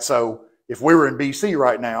backwards, right? So if we were in BC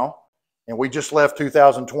right now and we just left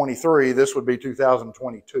 2023, this would be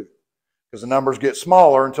 2022 because the numbers get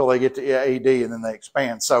smaller until they get to AD and then they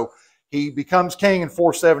expand. So he becomes king in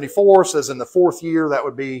 474, says in the 4th year, that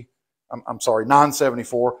would be,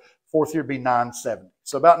 974. 4th year would be 970.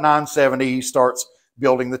 So about 970, he starts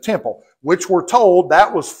building the temple, which we're told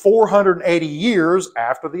that was 480 years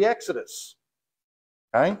after the Exodus.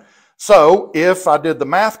 Okay? So if I did the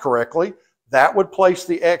math correctly, that would place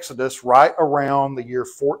the Exodus right around the year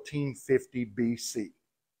 1450 BC.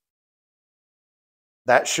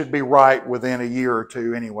 That should be right within a year or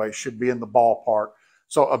two anyway, should be in the ballpark.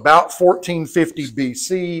 So about 1450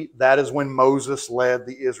 BC, that is when Moses led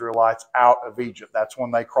the Israelites out of Egypt. That's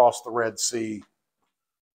when they crossed the Red Sea.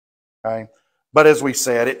 Okay? But as we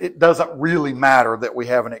said, it doesn't really matter that we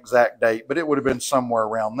have an exact date, but it would have been somewhere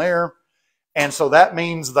around there. And so that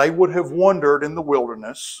means they would have wandered in the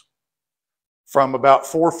wilderness from about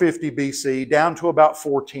 450 BC down to about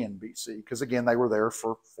 410 BC, because again, they were there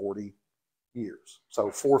for 40 years. So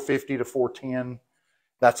 450 to 410,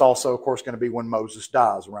 that's also, of course, going to be when Moses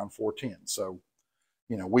dies, around 410. So,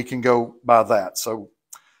 we can go by that. So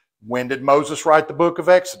when did Moses write the book of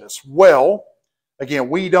Exodus? Well, again,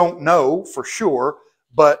 we don't know for sure,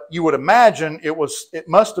 but you would imagine it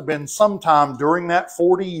must have been sometime during that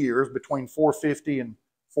 40 years between 450 and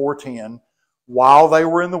 410 while they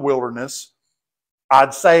were in the wilderness.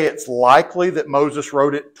 I'd say it's likely that Moses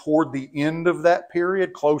wrote it toward the end of that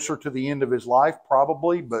period, closer to the end of his life,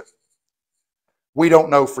 probably, but we don't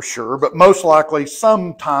know for sure. But most likely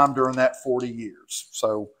sometime during that 40 years.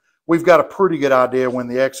 So we've got a pretty good idea when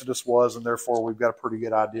the Exodus was, and therefore we've got a pretty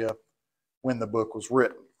good idea when the book was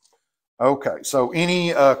written. Okay, so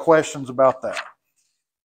any questions about that?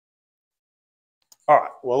 All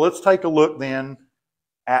right, well, let's take a look then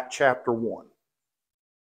at chapter 1.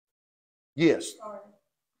 Yes. Sorry.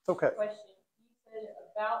 Okay. Question. You said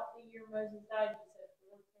about the year Moses died, you said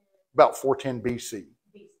 410. About 410 BC.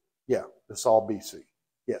 BC. Yeah, it's all BC.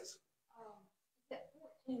 Yes. Is that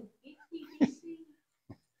 1450 BC?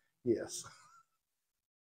 Yes.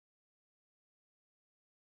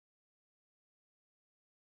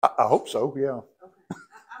 I hope so, yeah. Okay.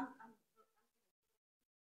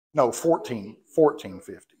 No,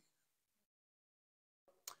 1450.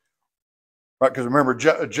 Right, because remember,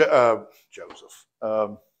 Joseph.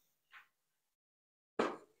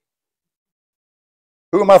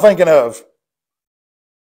 Who am I thinking of?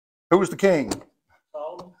 Who was the king?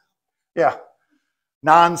 Solomon. Yeah,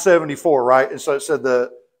 974, right? And so it said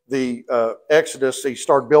the Exodus, he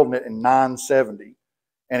started building it in 970,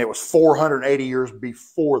 and it was 480 years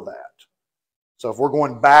before that. So if we're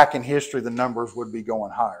going back in history, the numbers would be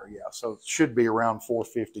going higher, yeah. So it should be around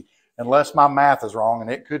 450, unless my math is wrong,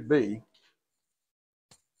 and it could be.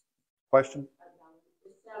 Question?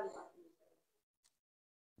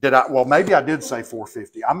 Did I? Well, maybe I did say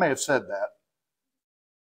 450. I may have said that.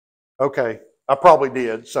 Okay, I probably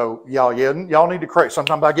did. So y'all need to correct.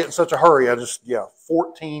 Sometimes I get in such a hurry.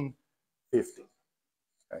 1450.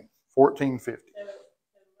 Okay, 1450. So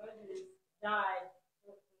Moses died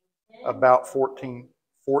 1410? About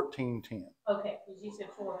 1410. Okay, because you said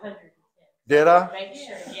 410. Did I? Make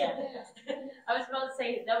sure, yeah. I was about to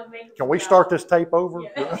say that would make. Can we start this tape over? Yeah.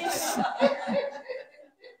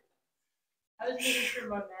 I was making sure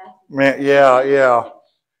my math. Man, yeah.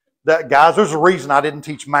 That, guys, there's a reason I didn't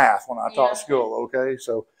teach math when I taught school, okay?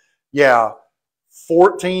 So, yeah,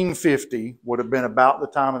 1450 would have been about the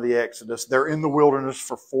time of the Exodus. They're in the wilderness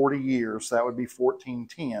for 40 years. That would be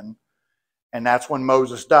 1410. And that's when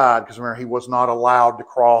Moses died, because remember, he was not allowed to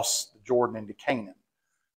cross the Jordan into Canaan,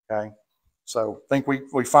 okay? So I think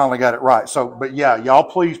we finally got it right. So, but yeah, y'all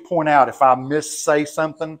please point out if I say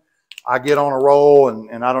something, I get on a roll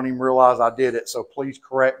and I don't even realize I did it. So please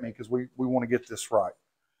correct me, because we want to get this right.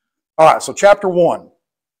 All right, so chapter 1.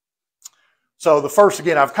 So the first,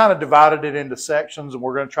 again, I've kind of divided it into sections, and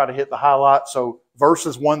we're going to try to hit the highlights. So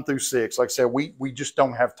verses 1 through 6, like I said, we just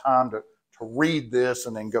don't have time to read this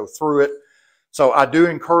and then go through it. So I do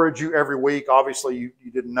encourage you every week. Obviously, you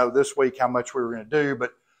didn't know this week how much we were going to do,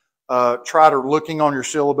 but try to, looking on your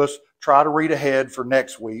syllabus, try to read ahead for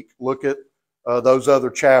next week. Look at those other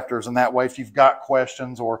chapters, and that way, if you've got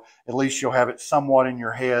questions, or at least you'll have it somewhat in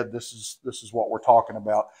your head, this is what we're talking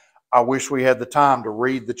about. I wish we had the time to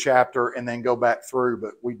read the chapter and then go back through,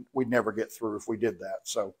 but we'd never get through if we did that.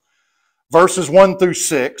 So verses 1 through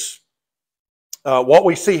 6, what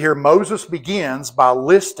we see here, Moses begins by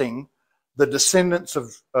listing the descendants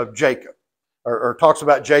of Jacob, or talks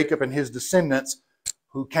about Jacob and his descendants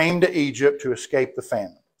who came to Egypt to escape the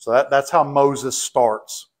famine. So that's how Moses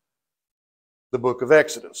starts the book of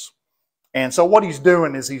Exodus. And so what he's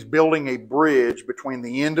doing is he's building a bridge between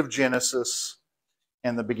the end of Genesis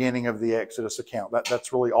and the beginning of the Exodus account.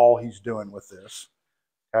 That's really all he's doing with this.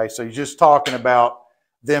 Okay, so he's just talking about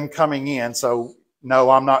them coming in. So no,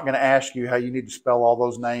 I'm not going to ask you how you need to spell all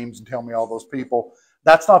those names and tell me all those people.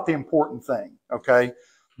 That's not the important thing, okay?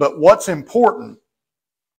 But what's important,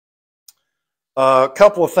 a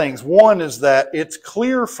couple of things. One is that it's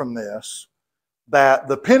clear from this that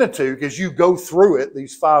the Pentateuch, as you go through it,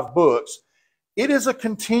 these 5 books, it is a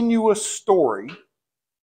continuous story,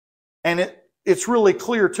 and it's really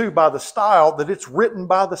clear, too, by the style that it's written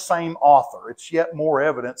by the same author. It's yet more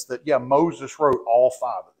evidence that, yeah, Moses wrote all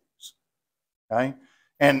 5 of these. Okay?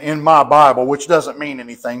 And in my Bible, which doesn't mean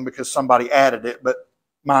anything because somebody added it, but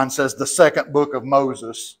mine says the second book of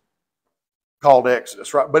Moses called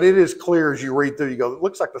Exodus, right? But it is clear as you read through, you go, it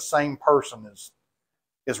looks like the same person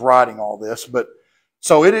is writing all this. But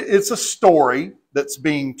so it's a story that's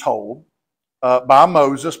being told by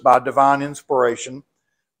Moses, by divine inspiration.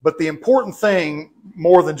 But the important thing,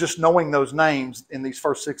 more than just knowing those names in these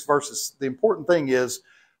first 6 verses, the important thing is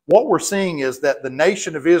what we're seeing is that the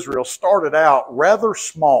nation of Israel started out rather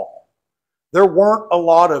small. There weren't a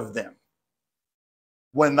lot of them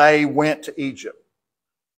when they went to Egypt.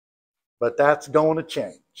 But that's going to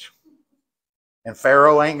change. And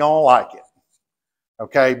Pharaoh ain't going to like it.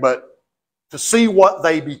 Okay, but to see what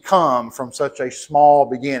they become from such a small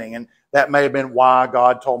beginning, and that may have been why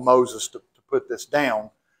God told Moses to put this down,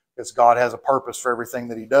 because God has a purpose for everything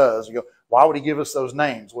that he does. You go, why would he give us those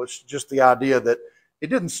names? Well, it's just the idea that it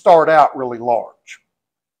didn't start out really large.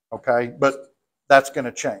 Okay, but that's going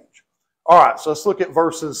to change. All right, so let's look at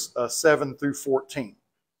verses 7 through 14.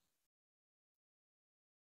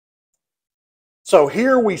 So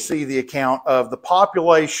here we see the account of the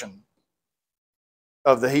population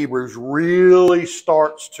of the Hebrews really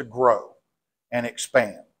starts to grow and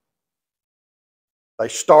expand. They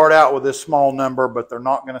start out with this small number, but they're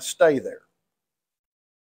not going to stay there.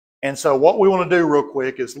 And so what we want to do real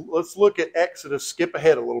quick is let's look at Exodus, skip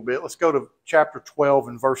ahead a little bit. Let's go to chapter 12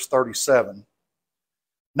 and verse 37.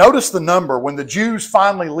 Notice the number. When the Jews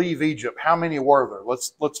finally leave Egypt, how many were there?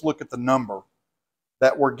 Let's look at the number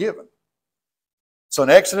that were given. So in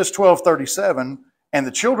Exodus 12:37, and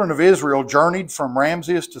the children of Israel journeyed from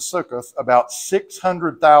Ramses to Succoth, about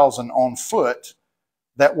 600,000 on foot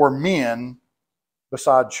that were men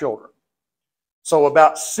beside children. So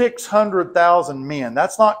about 600,000 men.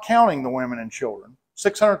 That's not counting the women and children.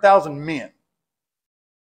 600,000 men.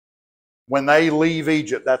 When they leave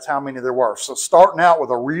Egypt, that's how many there were. So starting out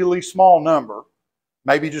with a really small number,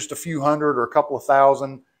 maybe just a few hundred or a couple of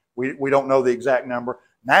thousand. We don't know the exact number.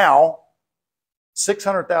 Now,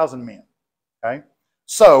 600,000 men. Okay?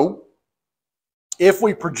 So, if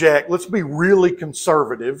we project, let's be really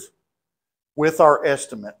conservative with our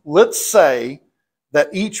estimate. Let's say that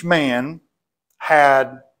each man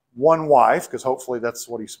had one wife, because hopefully that's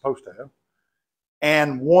what he's supposed to have,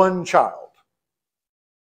 and one child.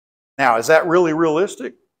 Now, is that really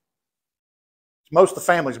realistic? Most of the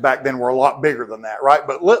families back then were a lot bigger than that, right?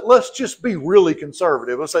 But let's just be really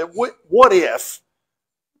conservative. Let's say, what if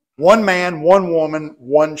one man, one woman,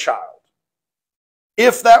 one child?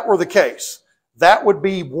 If that were the case, that would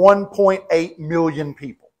be 1.8 million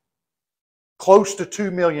people. Close to 2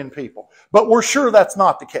 million people. But we're sure that's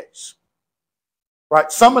not the case.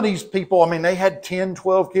 right? Some of these people, I mean, they had 10,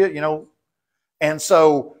 12 kids, and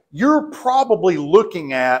so you're probably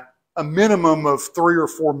looking at a minimum of 3 or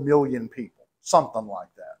 4 million people, something like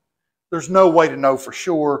that. There's no way to know for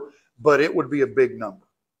sure, but it would be a big number.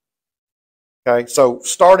 Okay, so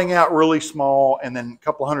starting out really small, and then a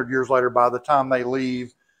couple hundred years later, by the time they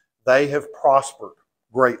leave, they have prospered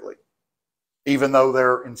greatly, even though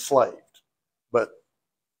they're enslaved. But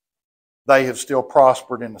they have still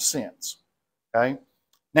prospered in a sense. Okay?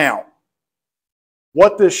 Now,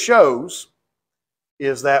 what this shows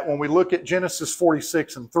is that when we look at Genesis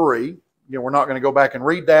 46 and 3, we're not going to go back and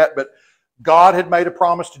read that, but God had made a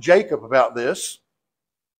promise to Jacob about this.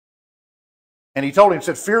 And he told him, he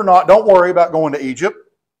said, fear not, don't worry about going to Egypt.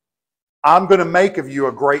 I'm going to make of you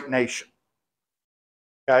a great nation.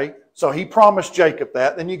 Okay? So he promised Jacob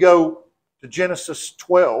that. Then you go to Genesis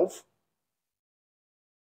 12.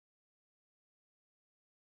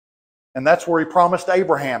 And that's where he promised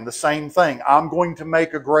Abraham the same thing. I'm going to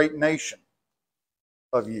make a great nation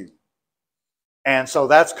of you. And so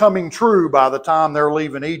that's coming true by the time they're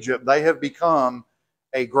leaving Egypt. They have become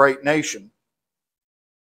a great nation.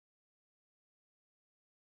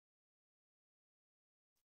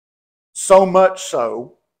 So much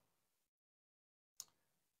so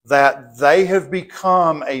that they have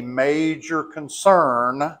become a major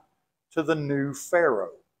concern to the new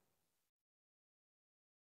Pharaoh.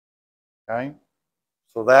 Okay?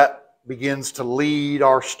 So that begins to lead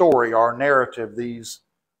our story, our narrative, these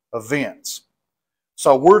events.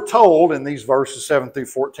 So we're told in these verses 7 through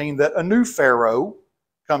 14 that a new Pharaoh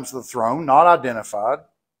comes to the throne, not identified.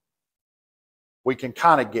 We can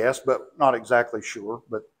kind of guess, but not exactly sure.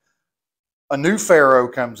 But a new Pharaoh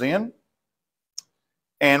comes in,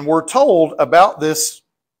 and we're told about this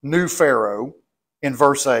new Pharaoh in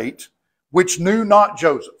verse 8, which knew not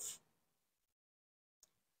Joseph.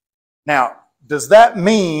 Now, does that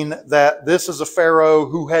mean that this is a Pharaoh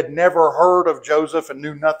who had never heard of Joseph and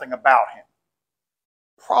knew nothing about him?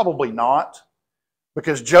 Probably not,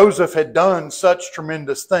 because Joseph had done such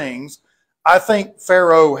tremendous things. I think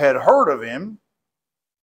Pharaoh had heard of him,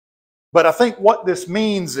 but I think what this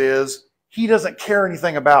means is he doesn't care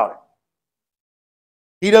anything about him.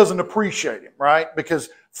 He doesn't appreciate him, right? Because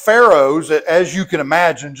pharaohs, as you can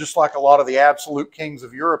imagine, just like a lot of the absolute kings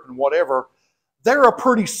of Europe and whatever, they're a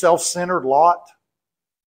pretty self-centered lot,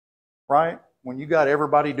 right? When you got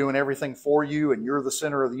everybody doing everything for you and you're the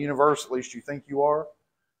center of the universe, at least you think you are.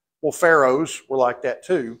 Well, pharaohs were like that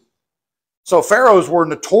too. So pharaohs were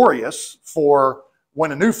notorious for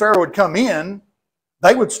when a new pharaoh would come in,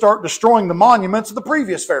 they would start destroying the monuments of the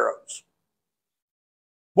previous pharaohs.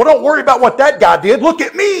 Well, don't worry about what that guy did. Look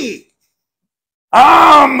at me.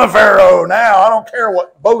 I'm the pharaoh now. I don't care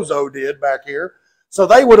what Bozo did back here. So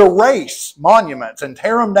they would erase monuments and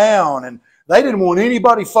tear them down, and they didn't want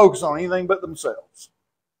anybody focused on anything but themselves,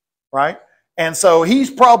 right? And so he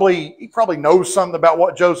probably knows something about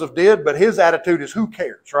what Joseph did, but his attitude is, who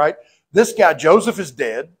cares, right? This guy, Joseph, is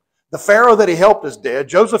dead. The Pharaoh that he helped is dead.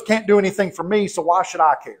 Joseph can't do anything for me, so why should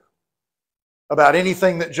I care about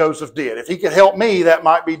anything that Joseph did? If he could help me, that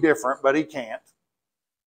might be different, but he can't.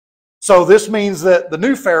 So this means that the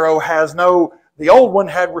new Pharaoh has the old one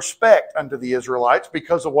had respect unto the Israelites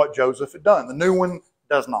because of what Joseph had done. The new one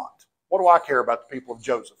does not. What do I care about the people of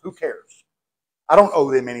Joseph? Who cares? I don't owe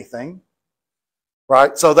them anything.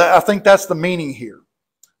 Right? So I think that's the meaning here.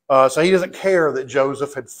 So he doesn't care that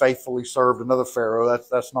Joseph had faithfully served another Pharaoh.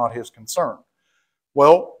 That's not his concern.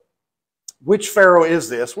 Well, which Pharaoh is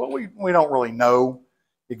this? Well, we don't really know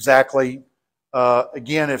exactly.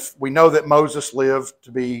 Again, if we know that Moses lived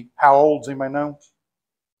to be, how old does anybody know?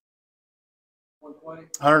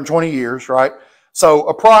 120 years, right? So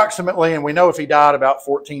approximately, and we know if he died about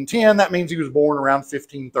 1410, that means he was born around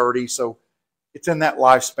 1530. So it's in that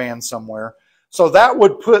lifespan somewhere. So that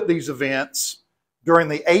would put these events during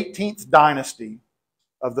the 18th dynasty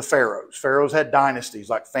of the pharaohs. Pharaohs had dynasties,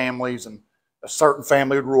 like families, and a certain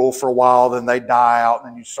family would rule for a while, then they'd die out,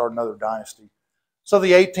 and then you start another dynasty. So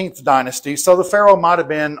the 18th dynasty. So the pharaoh might have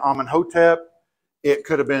been Amenhotep. It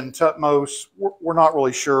could have been Tutmos. We're not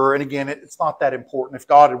really sure. And again, it's not that important. If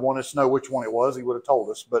God had wanted us to know which one it was, he would have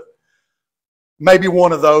told us. But maybe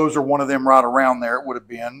one of those or one of them right around there it would have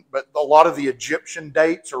been. But a lot of the Egyptian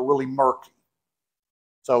dates are really murky.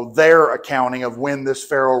 So their accounting of when this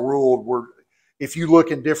pharaoh ruled, if you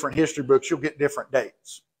look in different history books, you'll get different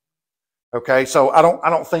dates. Okay, so I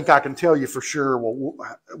don't think I can tell you for sure, well,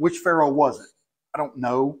 which pharaoh was it? I don't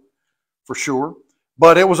know for sure.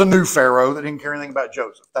 But it was a new pharaoh that didn't care anything about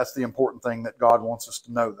Joseph. That's the important thing that God wants us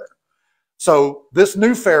to know there. So this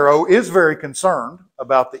new pharaoh is very concerned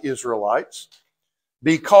about the Israelites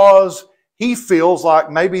because he feels like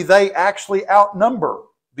maybe they actually outnumber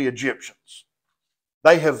the Egyptians.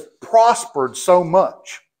 They have prospered so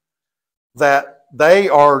much that they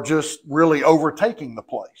are just really overtaking the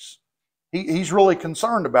place. He's really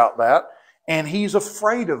concerned about that, and he's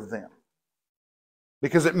afraid of them.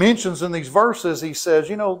 Because it mentions in these verses, he says,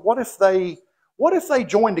 you know, what if they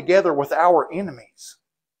join together with our enemies?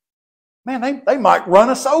 Man, they might run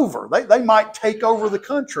us over. They might take over the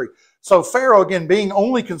country. So Pharaoh, again, being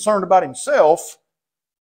only concerned about himself,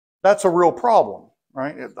 that's a real problem,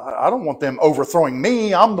 right? I don't want them overthrowing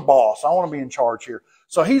me. I'm the boss. I want to be in charge here.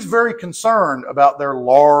 So he's very concerned about their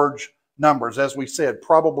large numbers, as we said,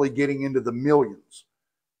 probably getting into the millions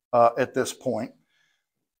at this point.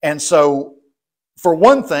 And so, for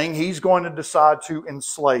one thing, he's going to decide to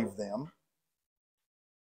enslave them.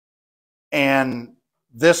 And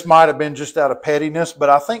this might have been just out of pettiness, but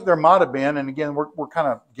I think there might have been, and again, we're kind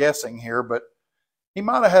of guessing here, but he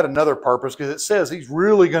might have had another purpose, because it says he's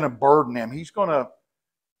really going to burden them. He's going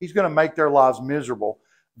to make their lives miserable.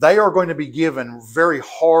 They are going to be given very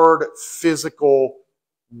hard physical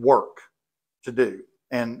work to do.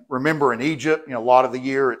 And remember, in Egypt, you know, a lot of the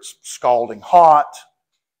year it's scalding hot,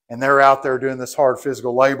 and they're out there doing this hard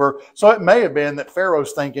physical labor. So it may have been that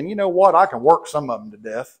Pharaoh's thinking, you know what, I can work some of them to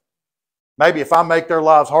death. Maybe if I make their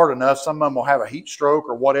lives hard enough, some of them will have a heat stroke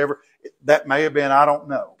or whatever. That may have been, I don't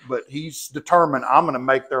know. But he's determined, I'm going to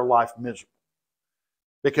make their life miserable.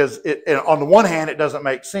 Because on the one hand, it doesn't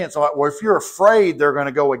make sense. Like, well, if you're afraid they're going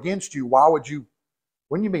to go against you, wouldn't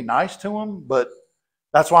you be nice to them? But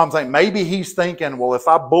that's why I'm saying maybe he's thinking, well, if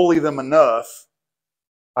I bully them enough,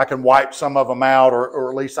 I can wipe some of them out, or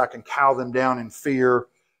at least I can cow them down in fear.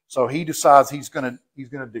 So he decides he's going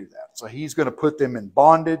to do that. So he's going to put them in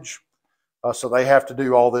bondage. So they have to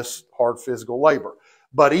do all this hard physical labor.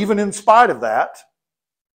 But even in spite of that,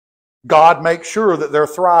 God makes sure that they're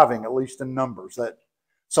thriving, at least in numbers.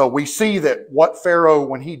 So we see that what Pharaoh,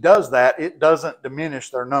 when he does that, it doesn't diminish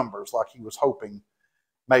their numbers like he was hoping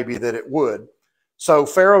maybe that it would. So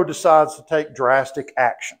Pharaoh decides to take drastic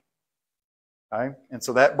action. Okay? And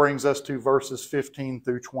so that brings us to verses 15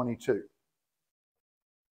 through 22.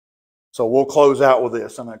 So we'll close out with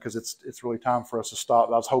this, because it's really time for us to stop.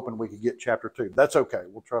 I was hoping we could get chapter 2. That's okay.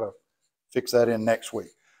 We'll try to fix that in next week.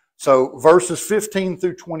 So verses 15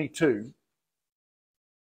 through 22.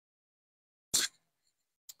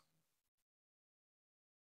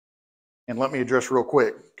 And let me address real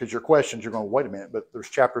quick, because your questions, you're going, wait a minute, but there's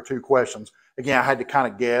chapter 2 questions. Again, I had to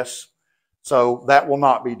kind of guess. So that will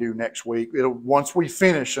not be due next week. Once we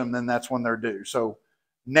finish them, then that's when they're due. So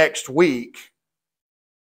next week,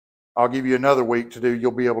 I'll give you another week to do.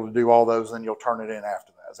 You'll be able to do all those, and you'll turn it in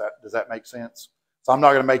after that. Does that make sense? So I'm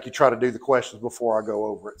not going to make you try to do the questions before I go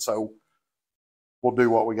over it. So we'll do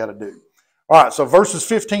what we got to do. All right, so verses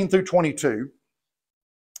 15 through 22.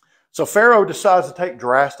 So Pharaoh decides to take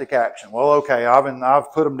drastic action. Well, okay,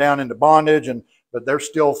 I've put them down into bondage, but they're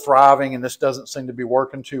still thriving, and this doesn't seem to be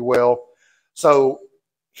working too well. So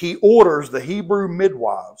he orders the Hebrew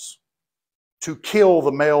midwives to kill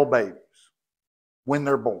the male babies when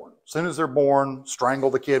they're born. As soon as they're born, strangle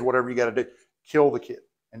the kid, whatever you got to do, kill the kid.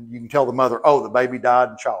 And you can tell the mother, oh, the baby died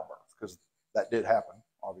in childbirth, because that did happen,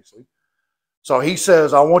 obviously. So he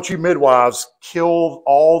says, I want you midwives, kill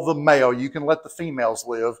all the male. You can let the females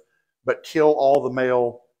live, but kill all the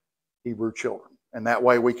male Hebrew children. And that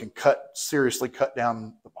way we can seriously cut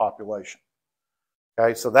down the population.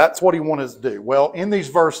 Okay, so that's what he wanted us to do. Well, in these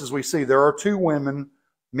verses we see there are 2 women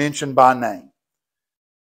mentioned by name.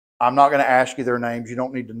 I'm not going to ask you their names. You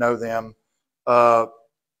don't need to know them.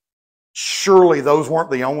 Surely those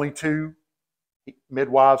weren't the only 2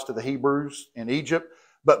 midwives to the Hebrews in Egypt,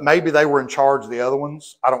 but maybe they were in charge of the other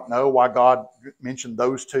ones. I don't know why God mentioned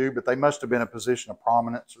those 2, but they must have been in a position of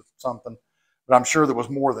prominence or something. But I'm sure there was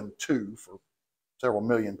more than 2 for several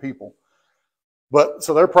million people. But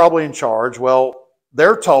so they're probably in charge. Well,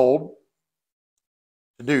 they're told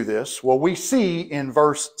to do this. Well, we see in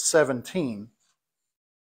verse 17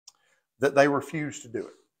 that they refused to do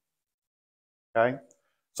it. Okay?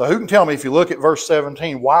 So who can tell me, if you look at verse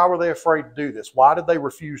 17, why were they afraid to do this? Why did they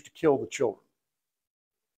refuse to kill the children?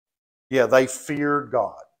 Yeah, they feared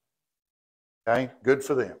God. Okay? Good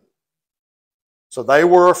for them. So they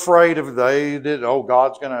were afraid of,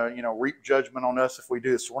 God's going to, reap judgment on us if we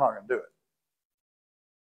do this, so we're not going to do it.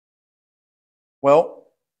 Well,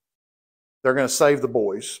 they're going to save the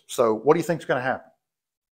boys. So what do you think is going to happen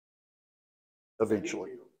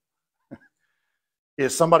eventually?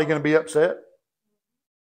 Is somebody going to be upset?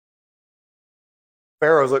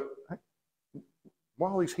 Pharaoh's like, hey, why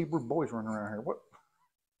are all these Hebrew boys running around here? What?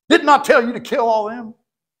 Didn't I tell you to kill all them?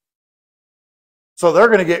 So they're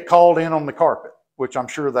going to get called in on the carpet, which I'm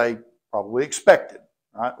sure they probably expected.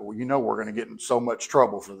 Right? Well, you know we're going to get in so much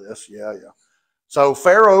trouble for this. Yeah. So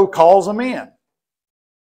Pharaoh calls them in.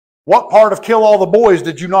 What part of kill all the boys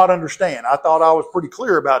did you not understand? I thought I was pretty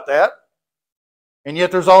clear about that. And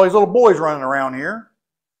yet there's all these little boys running around here.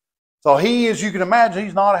 So he, as you can imagine,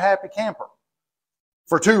 he's not a happy camper.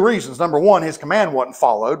 For two reasons. Number one, his command wasn't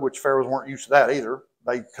followed, which Pharaohs weren't used to that either.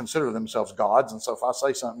 They consider themselves gods, and so if I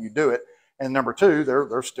say something, you do it. And number two,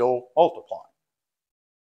 they're still multiplying.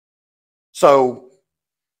 So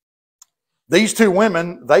these two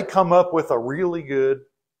women, they come up with a really good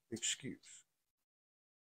excuse.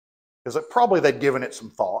 Because probably they'd given it some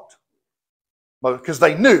thought. Because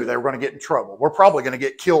they knew they were going to get in trouble. We're probably going to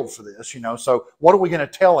get killed for this, So what are we going to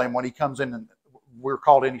tell him when he comes in and we're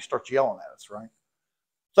called in, he starts yelling at us, right?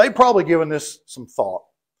 So they've probably given this some thought.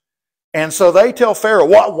 And so they tell Pharaoh,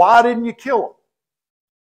 why didn't you kill him?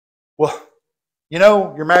 Well,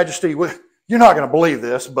 Your Majesty, you're not going to believe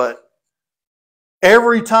this, but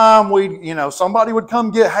every time somebody would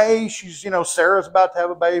come get, hey, Sarah's about to have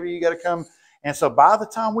a baby, you got to come. And so by the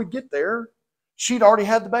time we'd get there, she'd already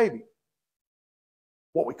had the baby.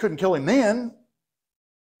 Well, we couldn't kill him then.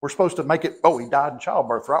 We're supposed to make it, he died in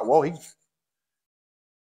childbirth, right? Well,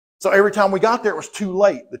 So every time we got there, it was too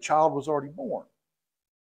late. The child was already born.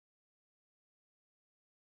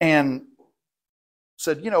 And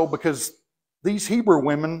said, because these Hebrew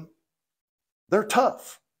women, they're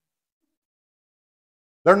tough.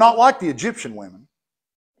 They're not like the Egyptian women.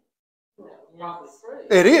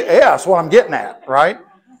 It is, yeah, that's what I'm getting at, right?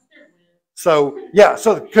 So,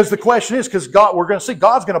 because the question is, because God, we're going to see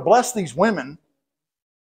God's going to bless these women.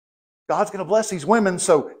 God's going to bless these women,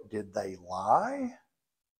 so did they lie?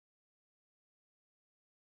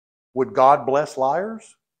 Would God bless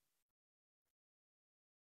liars?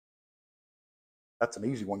 That's an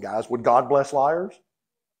easy one, guys. Would God bless liars?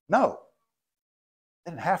 No.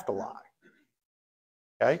 They didn't have to lie.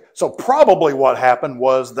 Okay? So probably what happened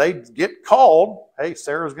was they'd get called, hey,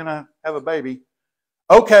 Sarah's going to have a baby.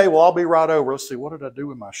 Okay, well, I'll be right over. Let's see, what did I do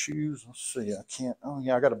with my shoes? Let's see, I can't,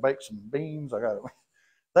 I got to bake some beans.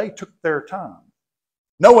 They took their time.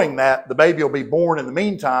 Knowing that the baby will be born in the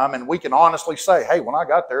meantime, and we can honestly say, hey, when I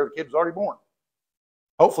got there, the kid was already born.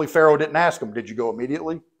 Hopefully Pharaoh didn't ask them, did you go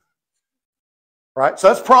immediately? Right? So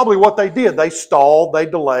that's probably what they did. They stalled, they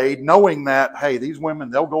delayed, knowing that, hey, these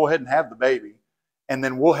women, they'll go ahead and have the baby, and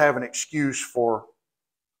then we'll have an excuse for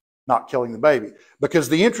not killing the baby. Because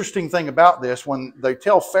the interesting thing about this, when they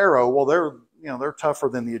tell Pharaoh, well, they're tougher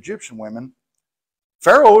than the Egyptian women,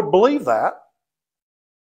 Pharaoh would believe that.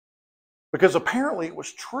 Because apparently it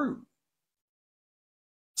was true.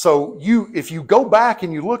 So if you go back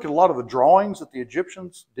and you look at a lot of the drawings that the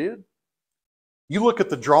Egyptians did, you look at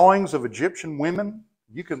the drawings of Egyptian women,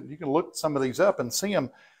 you can look some of these up and see them.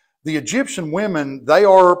 The Egyptian women, they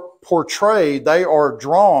are portrayed, they are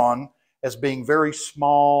drawn as being very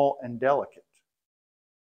small and delicate.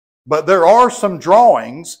 But there are some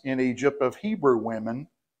drawings in Egypt of Hebrew women,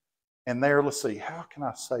 and let's see, how can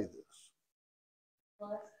I say this?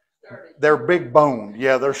 They're big boned.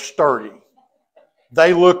 Yeah, they're sturdy.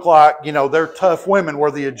 They look like, they're tough women,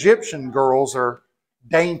 where the Egyptian girls are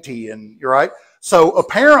dainty and, right? So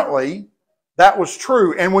apparently that was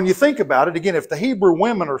true. And when you think about it, again, if the Hebrew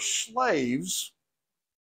women are slaves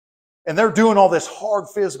and they're doing all this hard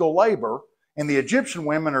physical labor, and the Egyptian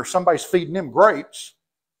women are somebody's feeding them grapes,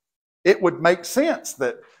 it would make sense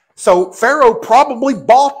that. So Pharaoh probably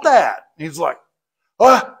bought that. He's like,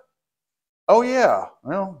 oh yeah,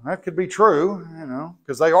 well, that could be true,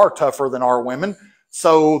 because they are tougher than our women.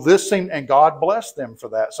 So this seemed, and God blessed them for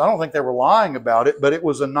that. So I don't think they were lying about it, but it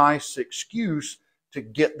was a nice excuse to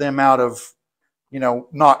get them out of,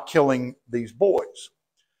 not killing these boys.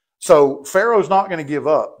 So Pharaoh's not going to give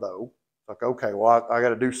up, though. Like, okay, well, I got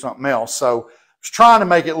to do something else. So he's trying to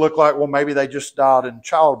make it look like, well, maybe they just died in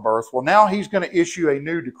childbirth. Well, now he's going to issue a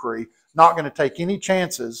new decree, not going to take any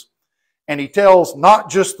chances. And he tells not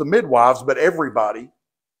just the midwives, but everybody,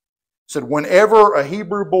 said, whenever a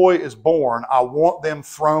Hebrew boy is born, I want them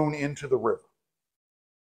thrown into the river.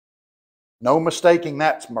 No mistaking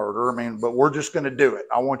that's murder. But we're just going to do it.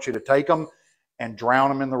 I want you to take them and drown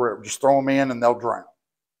them in the river. Just throw them in and they'll drown.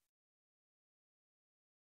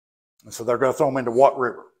 And so they're going to throw them into what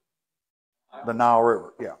river? The Nile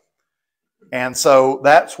River, yeah. And so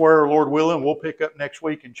that's where, Lord willing, we'll pick up next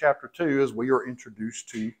week in chapter 2 as we are introduced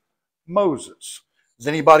to Moses. Does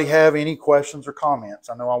anybody have any questions or comments?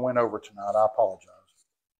 I know I went over tonight. I apologize.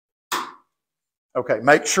 Okay,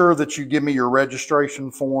 make sure that you give me your registration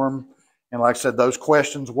form. And like I said, those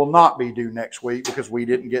questions will not be due next week because we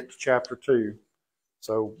didn't get to chapter 2.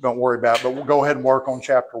 So don't worry about it, but we'll go ahead and work on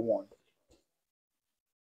chapter 1.